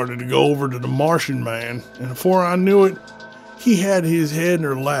 Junie started to go over to the Martian man, and before I knew it, he had his head in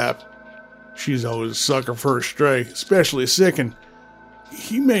her lap. She's always a sucker for a stray, especially sickin'.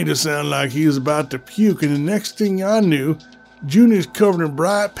 He made it sound like he was about to puke, and the next thing I knew, Junie's covered in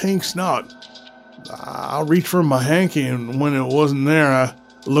bright pink snot. I reached for my hanky, and when it wasn't there, I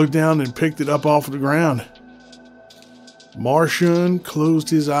looked down and picked it up off the ground. Martian closed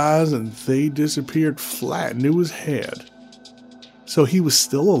his eyes and they disappeared flat into his head. So he was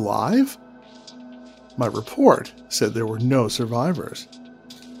still alive? My report said there were no survivors.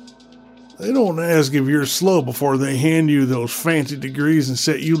 They don't ask if you're slow before they hand you those fancy degrees and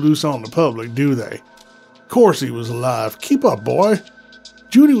set you loose on the public, do they? Of course he was alive. Keep up, boy.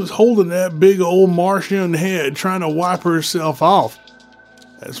 Junie was holding that big old Martian head trying to wipe herself off.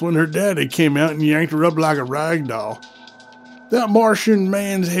 That's when her daddy came out and yanked her up like a rag doll. That Martian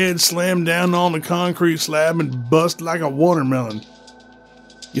man's head slammed down on the concrete slab and bust like a watermelon.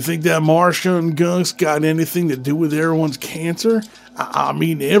 You think that Martian gunk's got anything to do with everyone's cancer? I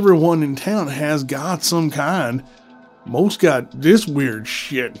mean, everyone in town has got some kind. Most got this weird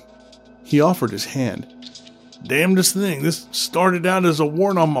shit. He offered his hand. Damnedest thing, this started out as a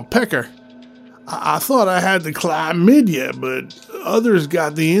wart on my pecker. I thought I had the chlamydia, but others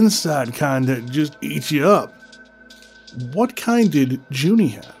got the inside kind that just eats you up. What kind did Junie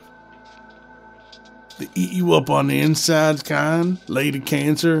have? The eat you up on the insides kind, lady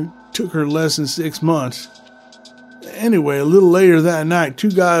cancer, took her less than 6 months. Anyway, a little later that night,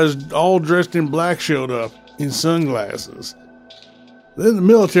 2 guys all dressed in black showed up, in sunglasses. Then the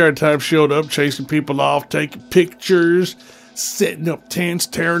military type showed up, chasing people off, taking pictures, setting up tents,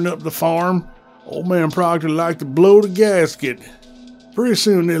 tearing up the farm. Old man Proctor liked to blow the gasket. Pretty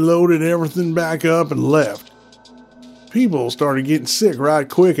soon they loaded everything back up and left. People started getting sick right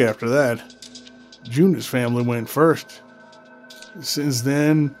quick after that. Junie's family went first. Since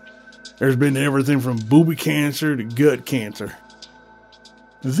then, there's been everything from booby cancer to gut cancer.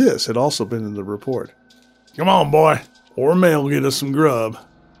 This had also been in the report. Come on, boy, or May will get us some grub.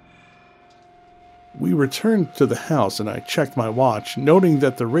 We returned to the house and I checked my watch, noting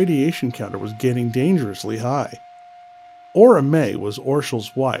that the radiation counter was getting dangerously high. Ora May was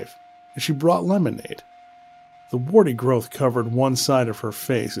Orshul's wife, and she brought lemonade. The warty growth covered one side of her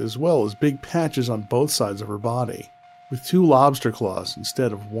face as well as big patches on both sides of her body, with 2 lobster claws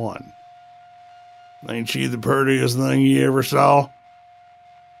instead of 1. Ain't she the prettiest thing you ever saw?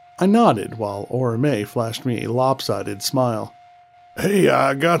 I nodded while Ora May flashed me a lopsided smile. Hey,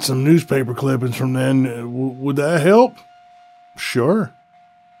 I got some newspaper clippings from then. Would that help? Sure.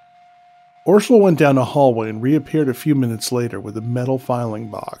 Orshul went down a hallway and reappeared a few minutes later with a metal filing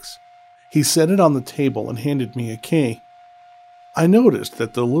box. He set it on the table and handed me a key. I noticed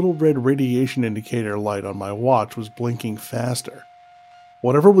that the little red radiation indicator light on my watch was blinking faster.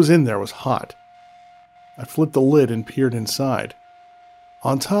 Whatever was in there was hot. I flipped the lid and peered inside.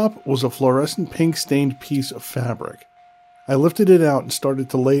 On top was a fluorescent pink-stained piece of fabric. I lifted it out and started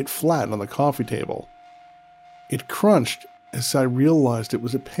to lay it flat on the coffee table. It crunched as I realized it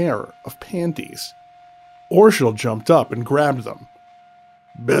was a pair of panties. Orshul jumped up and grabbed them.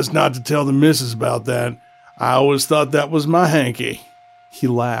 Best not to tell the missus about that. I always thought that was my hanky. He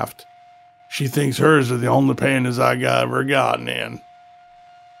laughed. She thinks hers are the only panties I got ever gotten in.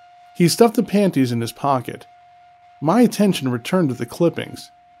 He stuffed the panties in his pocket. My attention returned to the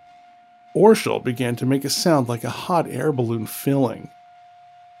clippings. Orshul began to make a sound like a hot air balloon filling.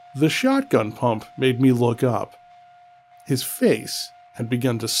 The shotgun pump made me look up. His face had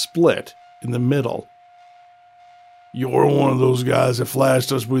begun to split in the middle. You're one of those guys that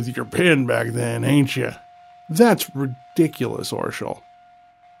flashed us with your pen back then, ain't you? That's ridiculous, Orshul.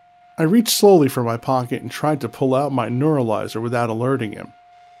 I reached slowly for my pocket and tried to pull out my neuralizer without alerting him.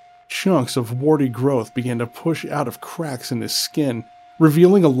 Chunks of warty growth began to push out of cracks in his skin,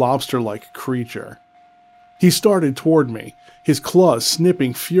 revealing a lobster-like creature. He started toward me, his claws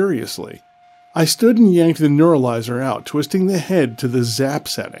snipping furiously. I stood and yanked the neuralizer out, twisting the head to the zap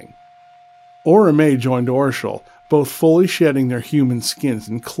setting. Ora May joined Orshul, both fully shedding their human skins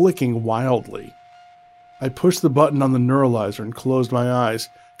and clicking wildly. I pushed the button on the neuralizer and closed my eyes,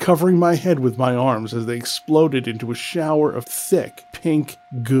 covering my head with my arms as they exploded into a shower of thick, pink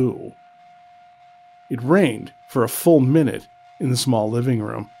goo. It rained for a full minute in the small living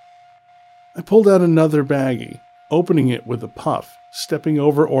room. I pulled out another baggie, opening it with a puff, stepping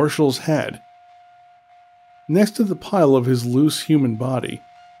over Orshul's head. Next to the pile of his loose human body,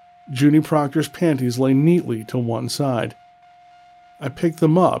 Junie Proctor's panties lay neatly to one side. I picked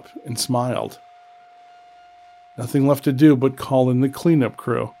them up and smiled. Nothing left to do but call in the cleanup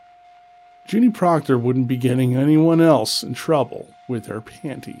crew. Junie Proctor wouldn't be getting anyone else in trouble with her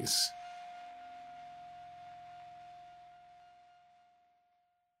panties.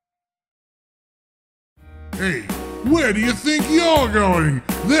 Hey, where do you think you're going?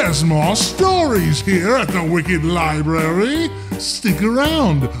 There's more stories here at the Wicked Library. Stick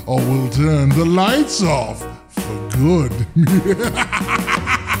around, or we'll turn the lights off for good.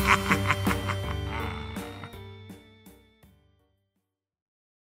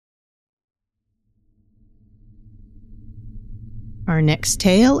 Our next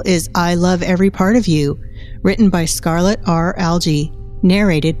tale is I Love Every Part of You, written by Scarlett R. Algie,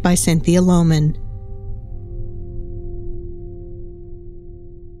 narrated by Cynthia Lowman.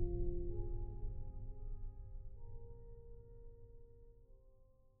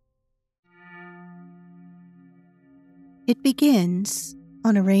 It begins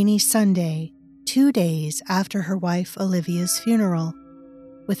on a rainy Sunday, 2 days after her wife Olivia's funeral,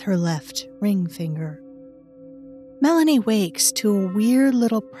 with her left ring finger. Melanie wakes to a weird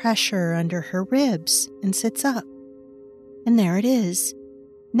little pressure under her ribs and sits up. And there it is,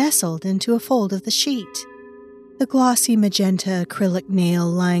 nestled into a fold of the sheet. The glossy magenta acrylic nail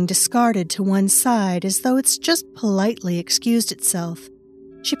lying discarded to one side as though it's just politely excused itself.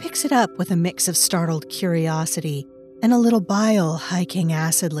 She picks it up with a mix of startled curiosity and a little bile hiking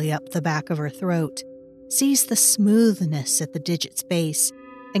acidly up the back of her throat, sees the smoothness at the digit's base,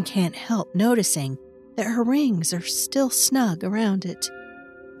 and can't help noticing that her rings are still snug around it.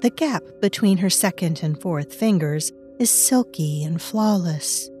 The gap between her second and fourth fingers is silky and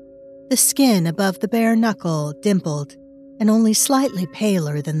flawless. The skin above the bare knuckle dimpled and only slightly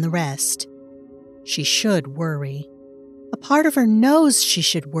paler than the rest. She should worry. A part of her knows she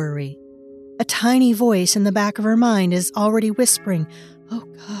should worry. A tiny voice in the back of her mind is already whispering, "Oh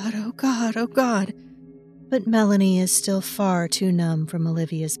God, oh God, oh God." But Melanie is still far too numb from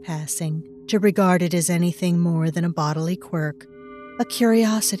Olivia's passing to regard it as anything more than a bodily quirk, a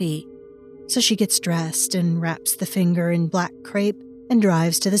curiosity. So she gets dressed and wraps the finger in black crepe and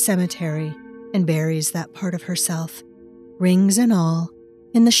drives to the cemetery and buries that part of herself, rings and all,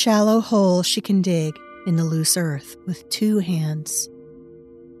 in the shallow hole she can dig in the loose earth with 2 hands.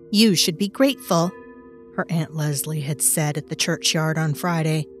 "You should be grateful," her Aunt Leslie had said at the churchyard on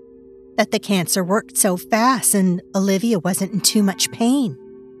Friday, "that the cancer worked so fast and Olivia wasn't in too much pain."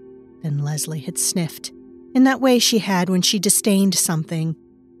 Then Leslie had sniffed, in that way she had when she disdained something,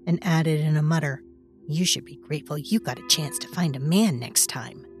 and added in a mutter, "You should be grateful you got a chance to find a man next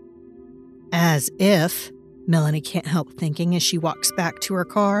time." As if, Melanie can't help thinking as she walks back to her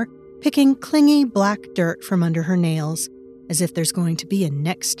car, picking clingy black dirt from under her nails, as if there's going to be a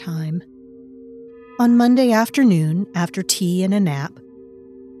next time. On Monday afternoon, after tea and a nap,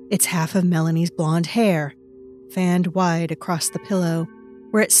 it's half of Melanie's blonde hair, fanned wide across the pillow,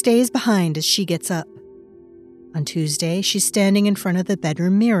 where it stays behind as she gets up. On Tuesday, she's standing in front of the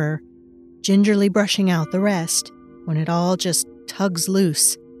bedroom mirror, gingerly brushing out the rest, when it all just tugs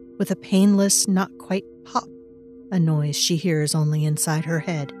loose, with a painless, not quite pop, a noise she hears only inside her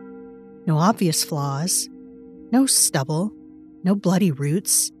head. No obvious flaws, no stubble, no bloody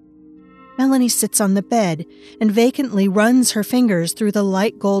roots. Melanie sits on the bed and vacantly runs her fingers through the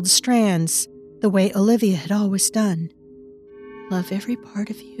light gold strands, the way Olivia had always done. "Love every part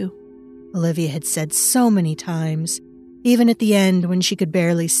of you," Olivia had said so many times, even at the end when she could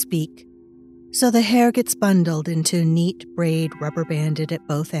barely speak. So the hair gets bundled into neat braid rubber-banded at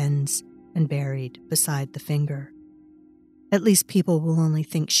both ends and buried beside the finger. At least people will only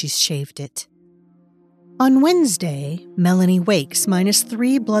think she's shaved it. On Wednesday, Melanie wakes minus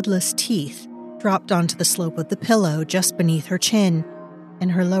 3 bloodless teeth dropped onto the slope of the pillow just beneath her chin,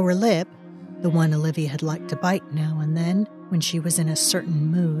 and her lower lip, the one Olivia had liked to bite now and then when she was in a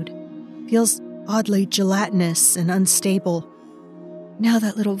certain mood, feels oddly gelatinous and unstable. Now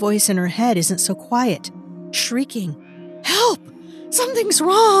that little voice in her head isn't so quiet, shrieking, "Help! Something's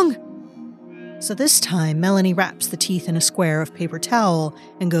wrong!" So this time, Melanie wraps the teeth in a square of paper towel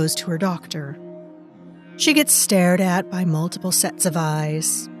and goes to her doctor. She gets stared at by multiple sets of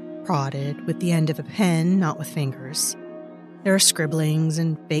eyes, prodded with the end of a pen, not with fingers. There are scribblings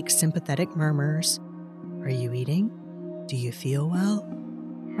and fake sympathetic murmurs. "Are you eating? Do you feel well?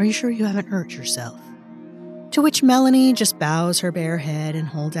 Are you sure you haven't hurt yourself?" To which Melanie just bows her bare head and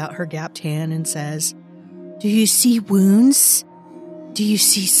holds out her gapped hand and says, "Do you see wounds? Do you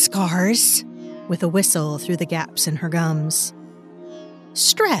see scars?" with a whistle through the gaps in her gums.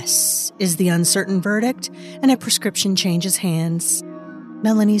 "Stress," is the uncertain verdict, and a prescription changes hands.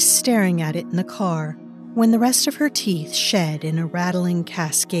 Melanie's staring at it in the car when the rest of her teeth shed in a rattling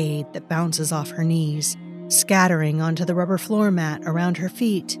cascade that bounces off her knees, scattering onto the rubber floor mat around her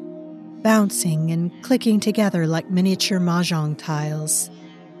feet, bouncing and clicking together like miniature mahjong tiles.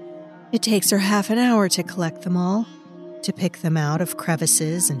 It takes her half an hour to collect them all, to pick them out of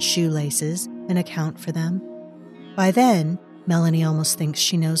crevices and shoelaces and account for them. By then, Melanie almost thinks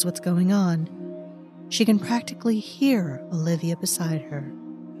she knows what's going on. She can practically hear Olivia beside her.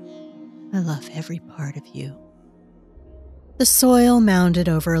 "I love every part of you." The soil mounded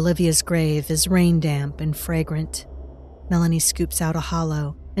over Olivia's grave is rain-damp and fragrant. Melanie scoops out a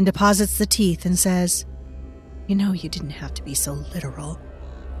hollow and deposits the teeth and says, "You know you didn't have to be so literal."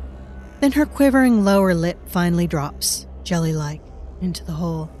 Then her quivering lower lip finally drops, jelly-like, into the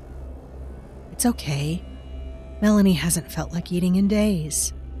hole. It's okay. Melanie hasn't felt like eating in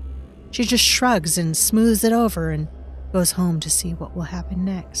days. She just shrugs and smooths it over and goes home to see what will happen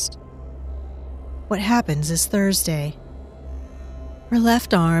next. What happens is Thursday. her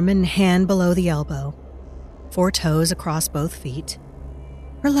left arm and hand below the elbow, 4 toes across both feet.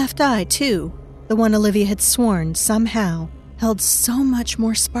 Her left eye, too, the one Olivia had sworn somehow held so much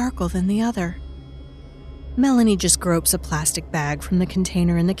more sparkle than the other. Melanie just gropes a plastic bag from the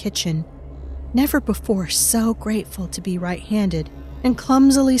container in the kitchen, never before so grateful to be right-handed, and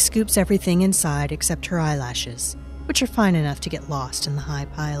clumsily scoops everything inside except her eyelashes, which are fine enough to get lost in the high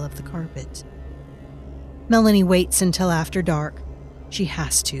pile of the carpet. Melanie waits until after dark. She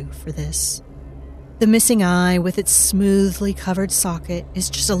has to for this. The missing eye with its smoothly covered socket is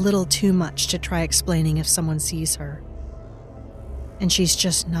just a little too much to try explaining if someone sees her. And she's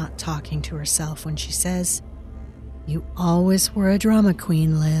just not talking to herself when she says, "You always were a drama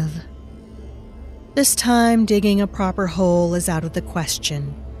queen, Liv." This time, digging a proper hole is out of the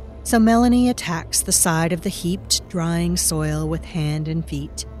question, so Melanie attacks the side of the heaped, drying soil with hand and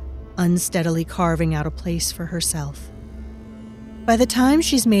feet, unsteadily carving out a place for herself. By the time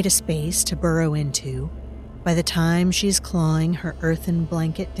she's made a space to burrow into, by the time she's clawing her earthen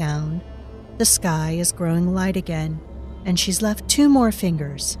blanket down, the sky is growing light again, and she's left 2 more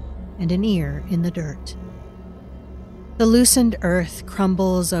fingers and an ear in the dirt. The loosened earth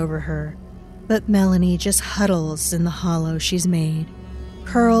crumbles over her, but Melanie just huddles in the hollow she's made,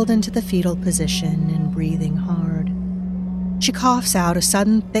 curled into the fetal position and breathing hard. She coughs out a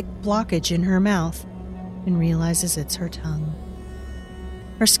sudden thick blockage in her mouth and realizes it's her tongue.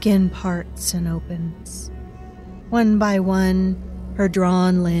 Her skin parts and opens. One by one, her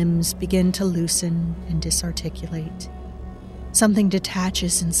drawn limbs begin to loosen and disarticulate. Something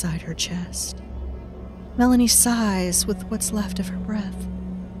detaches inside her chest. Melanie sighs with what's left of her breath,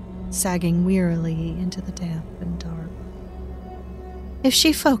 sagging wearily into the damp and dark. If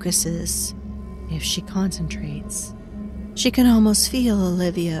she focuses, if she concentrates, she can almost feel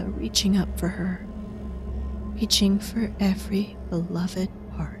Olivia reaching up for her, reaching for every beloved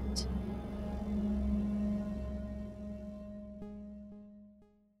part.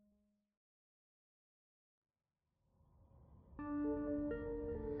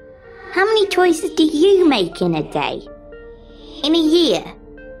 How many choices do you make in a day? In a year?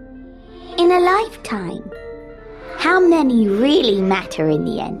 In a lifetime? How many really matter in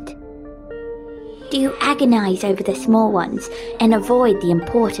the end? Do you agonize over the small ones and avoid the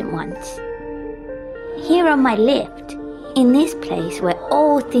important ones? Here on my lift, in this place where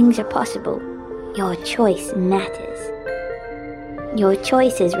all things are possible, your choice matters. Your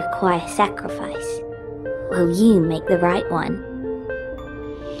choices require sacrifice. Will you make the right one?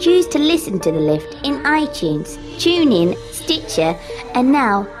 Choose to listen to The Lift in iTunes, TuneIn, Stitcher, and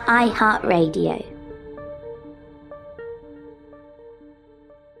now iHeartRadio.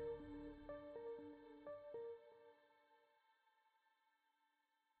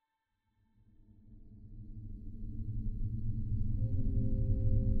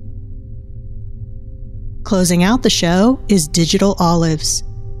 Closing out the show is Digital Olives,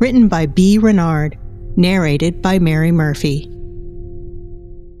 written by B. Renard, narrated by Mary Murphy.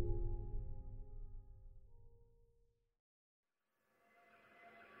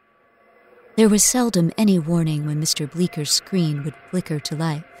 There was seldom any warning when Mr. Bleeker's screen would flicker to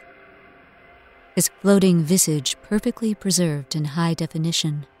life. His floating visage perfectly preserved in high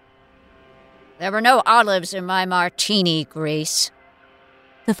definition. "There were no olives in my martini, Grace."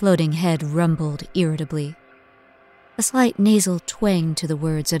 The floating head rumbled irritably. A slight nasal twang to the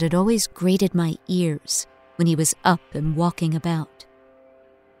words that had always grated my ears when he was up and walking about.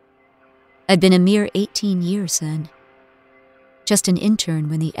 I'd been a mere 18 years then. Just an intern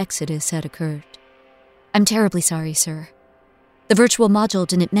when the exodus had occurred. "I'm terribly sorry, sir. The virtual module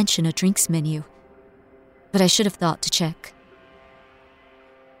didn't mention a drinks menu, but I should have thought to check."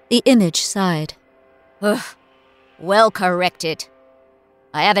 The image sighed. "Ugh, well corrected.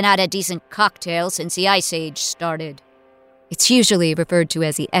 I haven't had a decent cocktail since the Ice Age started." "It's usually referred to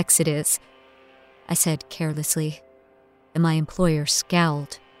as the exodus," I said carelessly, and my employer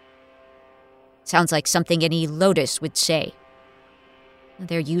scowled. "Sounds like something any Lotus would say.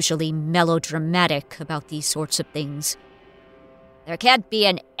 They're usually melodramatic about these sorts of things. There can't be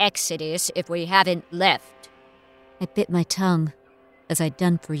an exodus if we haven't left." I bit my tongue, as I'd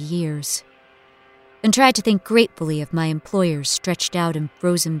done for years, and tried to think gratefully of my employers stretched out in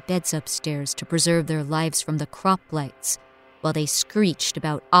frozen beds upstairs to preserve their lives from the crop lights, while they screeched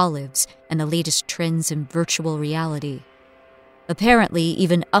about olives and the latest trends in virtual reality. Apparently,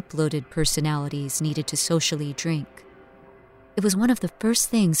 even uploaded personalities needed to socially drink. It was one of the first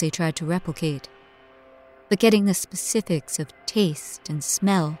things they tried to replicate. But getting the specifics of taste and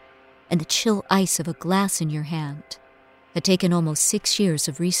smell and the chill ice of a glass in your hand had taken almost 6 years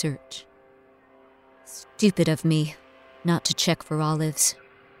of research. Stupid of me, not to check for olives.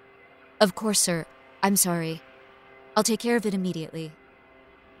 Of course, sir. I'm sorry. I'll take care of it immediately.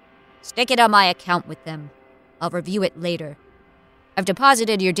 Stick it on my account with them. I'll review it later. I've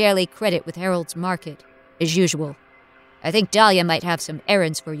deposited your daily credit with Harold's Market, as usual. I think Dahlia might have some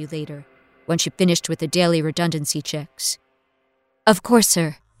errands for you later, when she finished with the daily redundancy checks. Of course,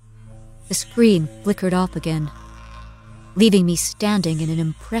 sir. The screen flickered off again, leaving me standing in an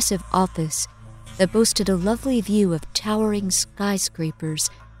impressive office that boasted a lovely view of towering skyscrapers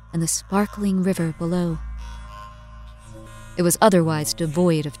and the sparkling river below. It was otherwise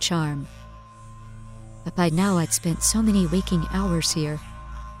devoid of charm. But by now I'd spent so many waking hours here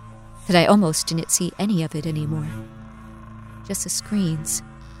that I almost didn't see any of it anymore. Just the screens,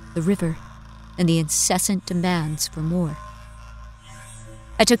 the river, and the incessant demands for more.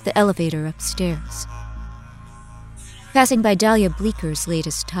 I took the elevator upstairs, passing by Dahlia Bleeker's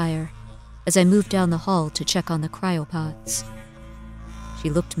latest tire as I moved down the hall to check on the cryopods. She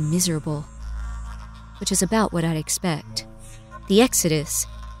looked miserable, which is about what I'd expect. The Exodus,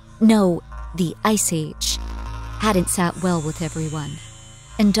 no, the Ice Age, hadn't sat well with everyone,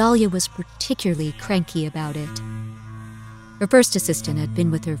 and Dahlia was particularly cranky about it. Her first assistant had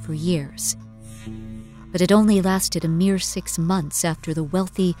been with her for years, but it only lasted a mere 6 months after the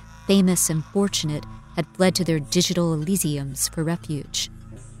wealthy, famous, and fortunate had fled to their digital elysiums for refuge.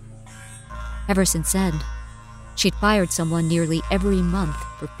 Ever since then, she'd fired someone nearly every month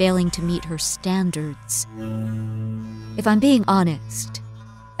for failing to meet her standards. If I'm being honest,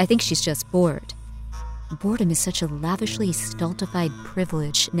 I think she's just bored. Boredom is such a lavishly stultified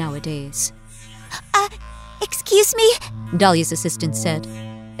privilege nowadays. Excuse me? Dahlia's assistant said,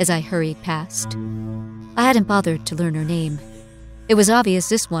 as I hurried past. I hadn't bothered to learn her name. It was obvious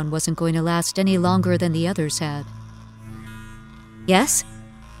this one wasn't going to last any longer than the others had. Yes?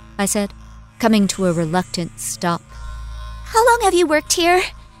 I said, coming to a reluctant stop. How long have you worked here?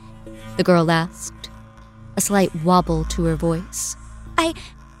 The girl asked, a slight wobble to her voice.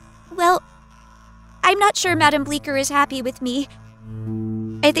 Well, I'm not sure Madame Bleeker is happy with me.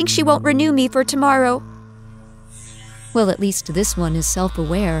 I think she won't renew me for tomorrow. Well, at least this one is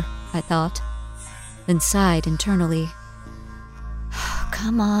self-aware, I thought, then sighed internally.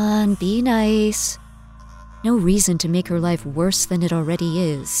 Come on, be nice. No reason to make her life worse than it already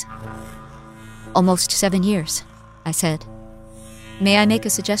is. Almost 7 years, I said. May I make a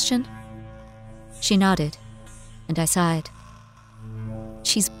suggestion? She nodded, and I sighed.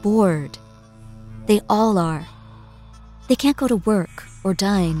 She's bored. They all are. They can't go to work, or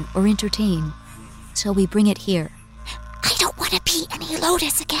dine, or entertain, so we bring it here. I don't want to be any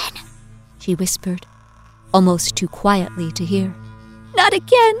Lotus again, she whispered, almost too quietly to hear. Not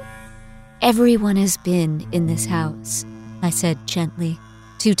again. Everyone has been in this house, I said gently,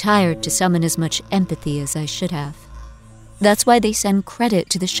 too tired to summon as much empathy as I should have. That's why they send credit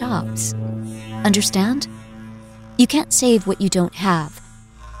to the shops. Understand? You can't save what you don't have,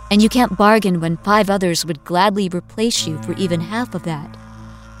 and you can't bargain when 5 others would gladly replace you for even half of that.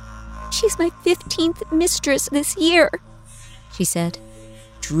 She's my 15th mistress this year, she said,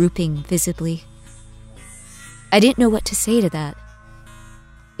 drooping visibly. I didn't know what to say to that.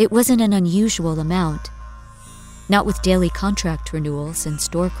 It wasn't an unusual amount, not with daily contract renewals and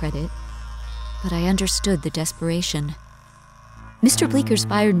store credit, but I understood the desperation. Mr. Bleeker's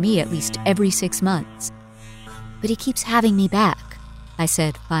fired me at least every 6 months, but he keeps having me back, I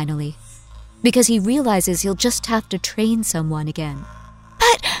said finally, because he realizes he'll just have to train someone again.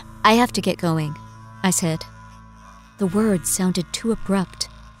 But I have to get going, I said. The words sounded too abrupt,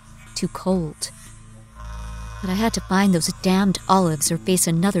 too cold. But I had to find those damned olives or face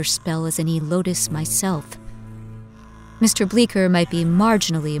another spell as any Lotus myself. Mr. Bleeker might be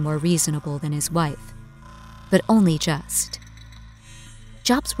marginally more reasonable than his wife, but only just.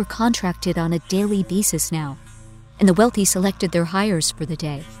 Jobs were contracted on a daily basis now, and the wealthy selected their hires for the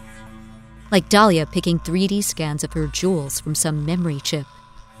day. Like Dahlia picking 3D scans of her jewels from some memory chip.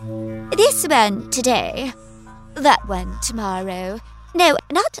 This one today. That one tomorrow. No,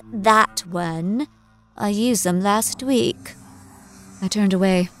 not that one. I used them last week. I turned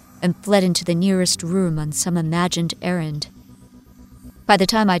away and fled into the nearest room on some imagined errand. By the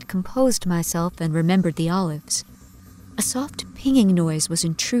time I'd composed myself and remembered the olives, a soft pinging noise was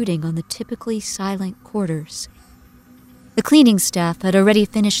intruding on the typically silent quarters. The cleaning staff had already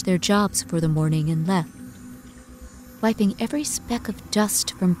finished their jobs for the morning and left, wiping every speck of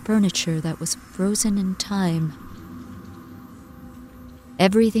dust from furniture that was frozen in time.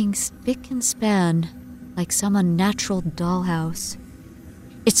 Everything spick and span, like some unnatural dollhouse.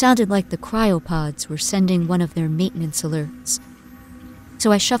 It sounded like the cryopods were sending one of their maintenance alerts,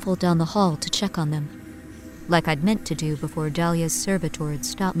 so I shuffled down the hall to check on them, like I'd meant to do before Dahlia's servitor had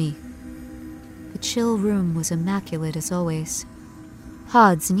stopped me. The chill room was immaculate as always.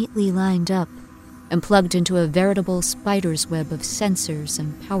 Pods neatly lined up and plugged into a veritable spider's web of sensors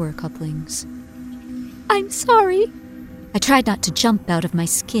and power couplings. "I'm sorry." I tried not to jump out of my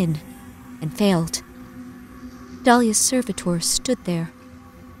skin, and failed. Dahlia's servitor stood there,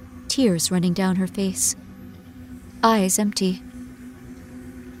 tears running down her face, eyes empty.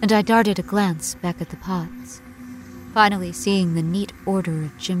 And I darted a glance back at the pods, finally seeing the neat order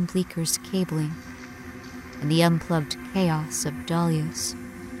of Jim Bleeker's cabling and the unplugged chaos of Dahlia's.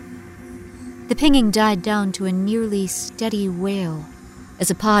 The pinging died down to a nearly steady wail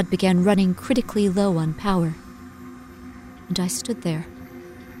as a pod began running critically low on power. And I stood there,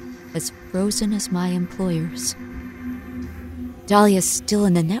 as frozen as my employers. "Dahlia's still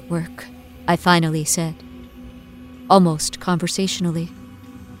in the network," I finally said, almost conversationally.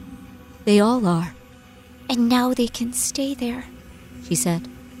 "They all are." "And now they can stay there," she said,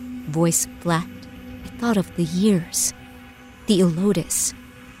 voice flat. I thought of the years, the Elotus,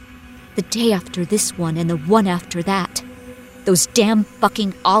 the day after this one and the one after that, those damn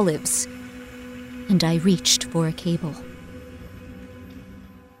fucking olives. And I reached for a cable.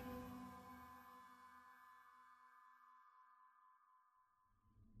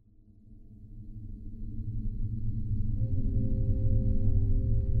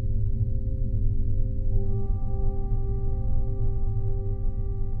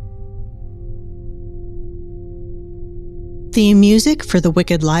 The music for The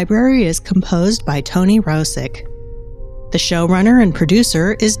Wicked Library is composed by Tony Rosick. The showrunner and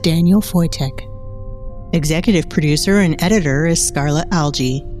producer is Daniel Foytek. Executive producer and editor is Scarlett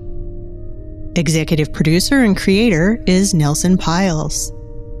Algie. Executive producer and creator is Nelson Piles.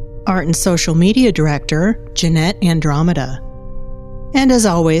 Art and social media director, Jeanette Andromeda. And as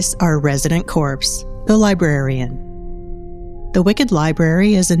always, our resident corpse, the librarian. The Wicked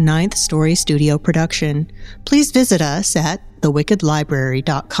Library is a 9th Story studio production. Please visit us at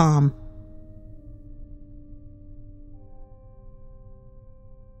thewickedlibrary.com.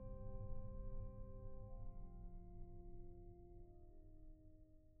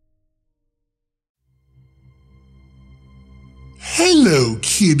 Hello,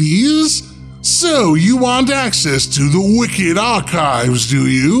 kiddies. So, you want access to the Wicked Archives, do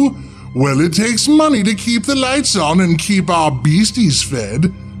you? Well, it takes money to keep the lights on and keep our beasties fed.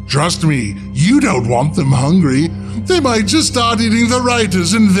 Trust me, you don't want them hungry. They might just start eating the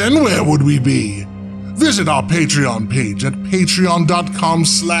writers, and then where would we be? Visit our Patreon page at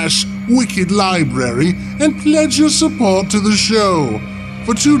patreon.com/wickedlibrary and pledge your support to the show.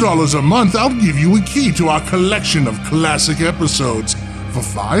 For $2 a month, I'll give you a key to our collection of classic episodes. For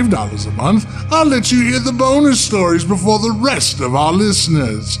 $5 a month, I'll let you hear the bonus stories before the rest of our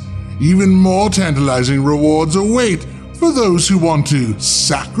listeners. Even more tantalizing rewards await for those who want to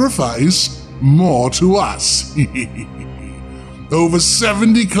sacrifice more to us. Over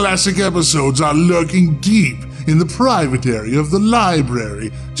 70 classic episodes are lurking deep in the private area of the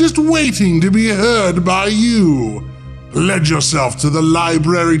library, just waiting to be heard by you. Pledge yourself to the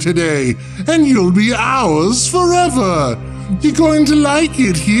library today, and you'll be ours forever. You're going to like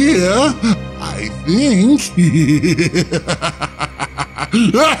it here, I think.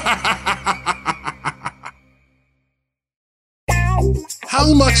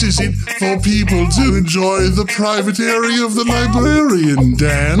 How much is it for people to enjoy the private area of the librarian,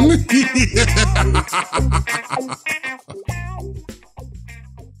 Dan?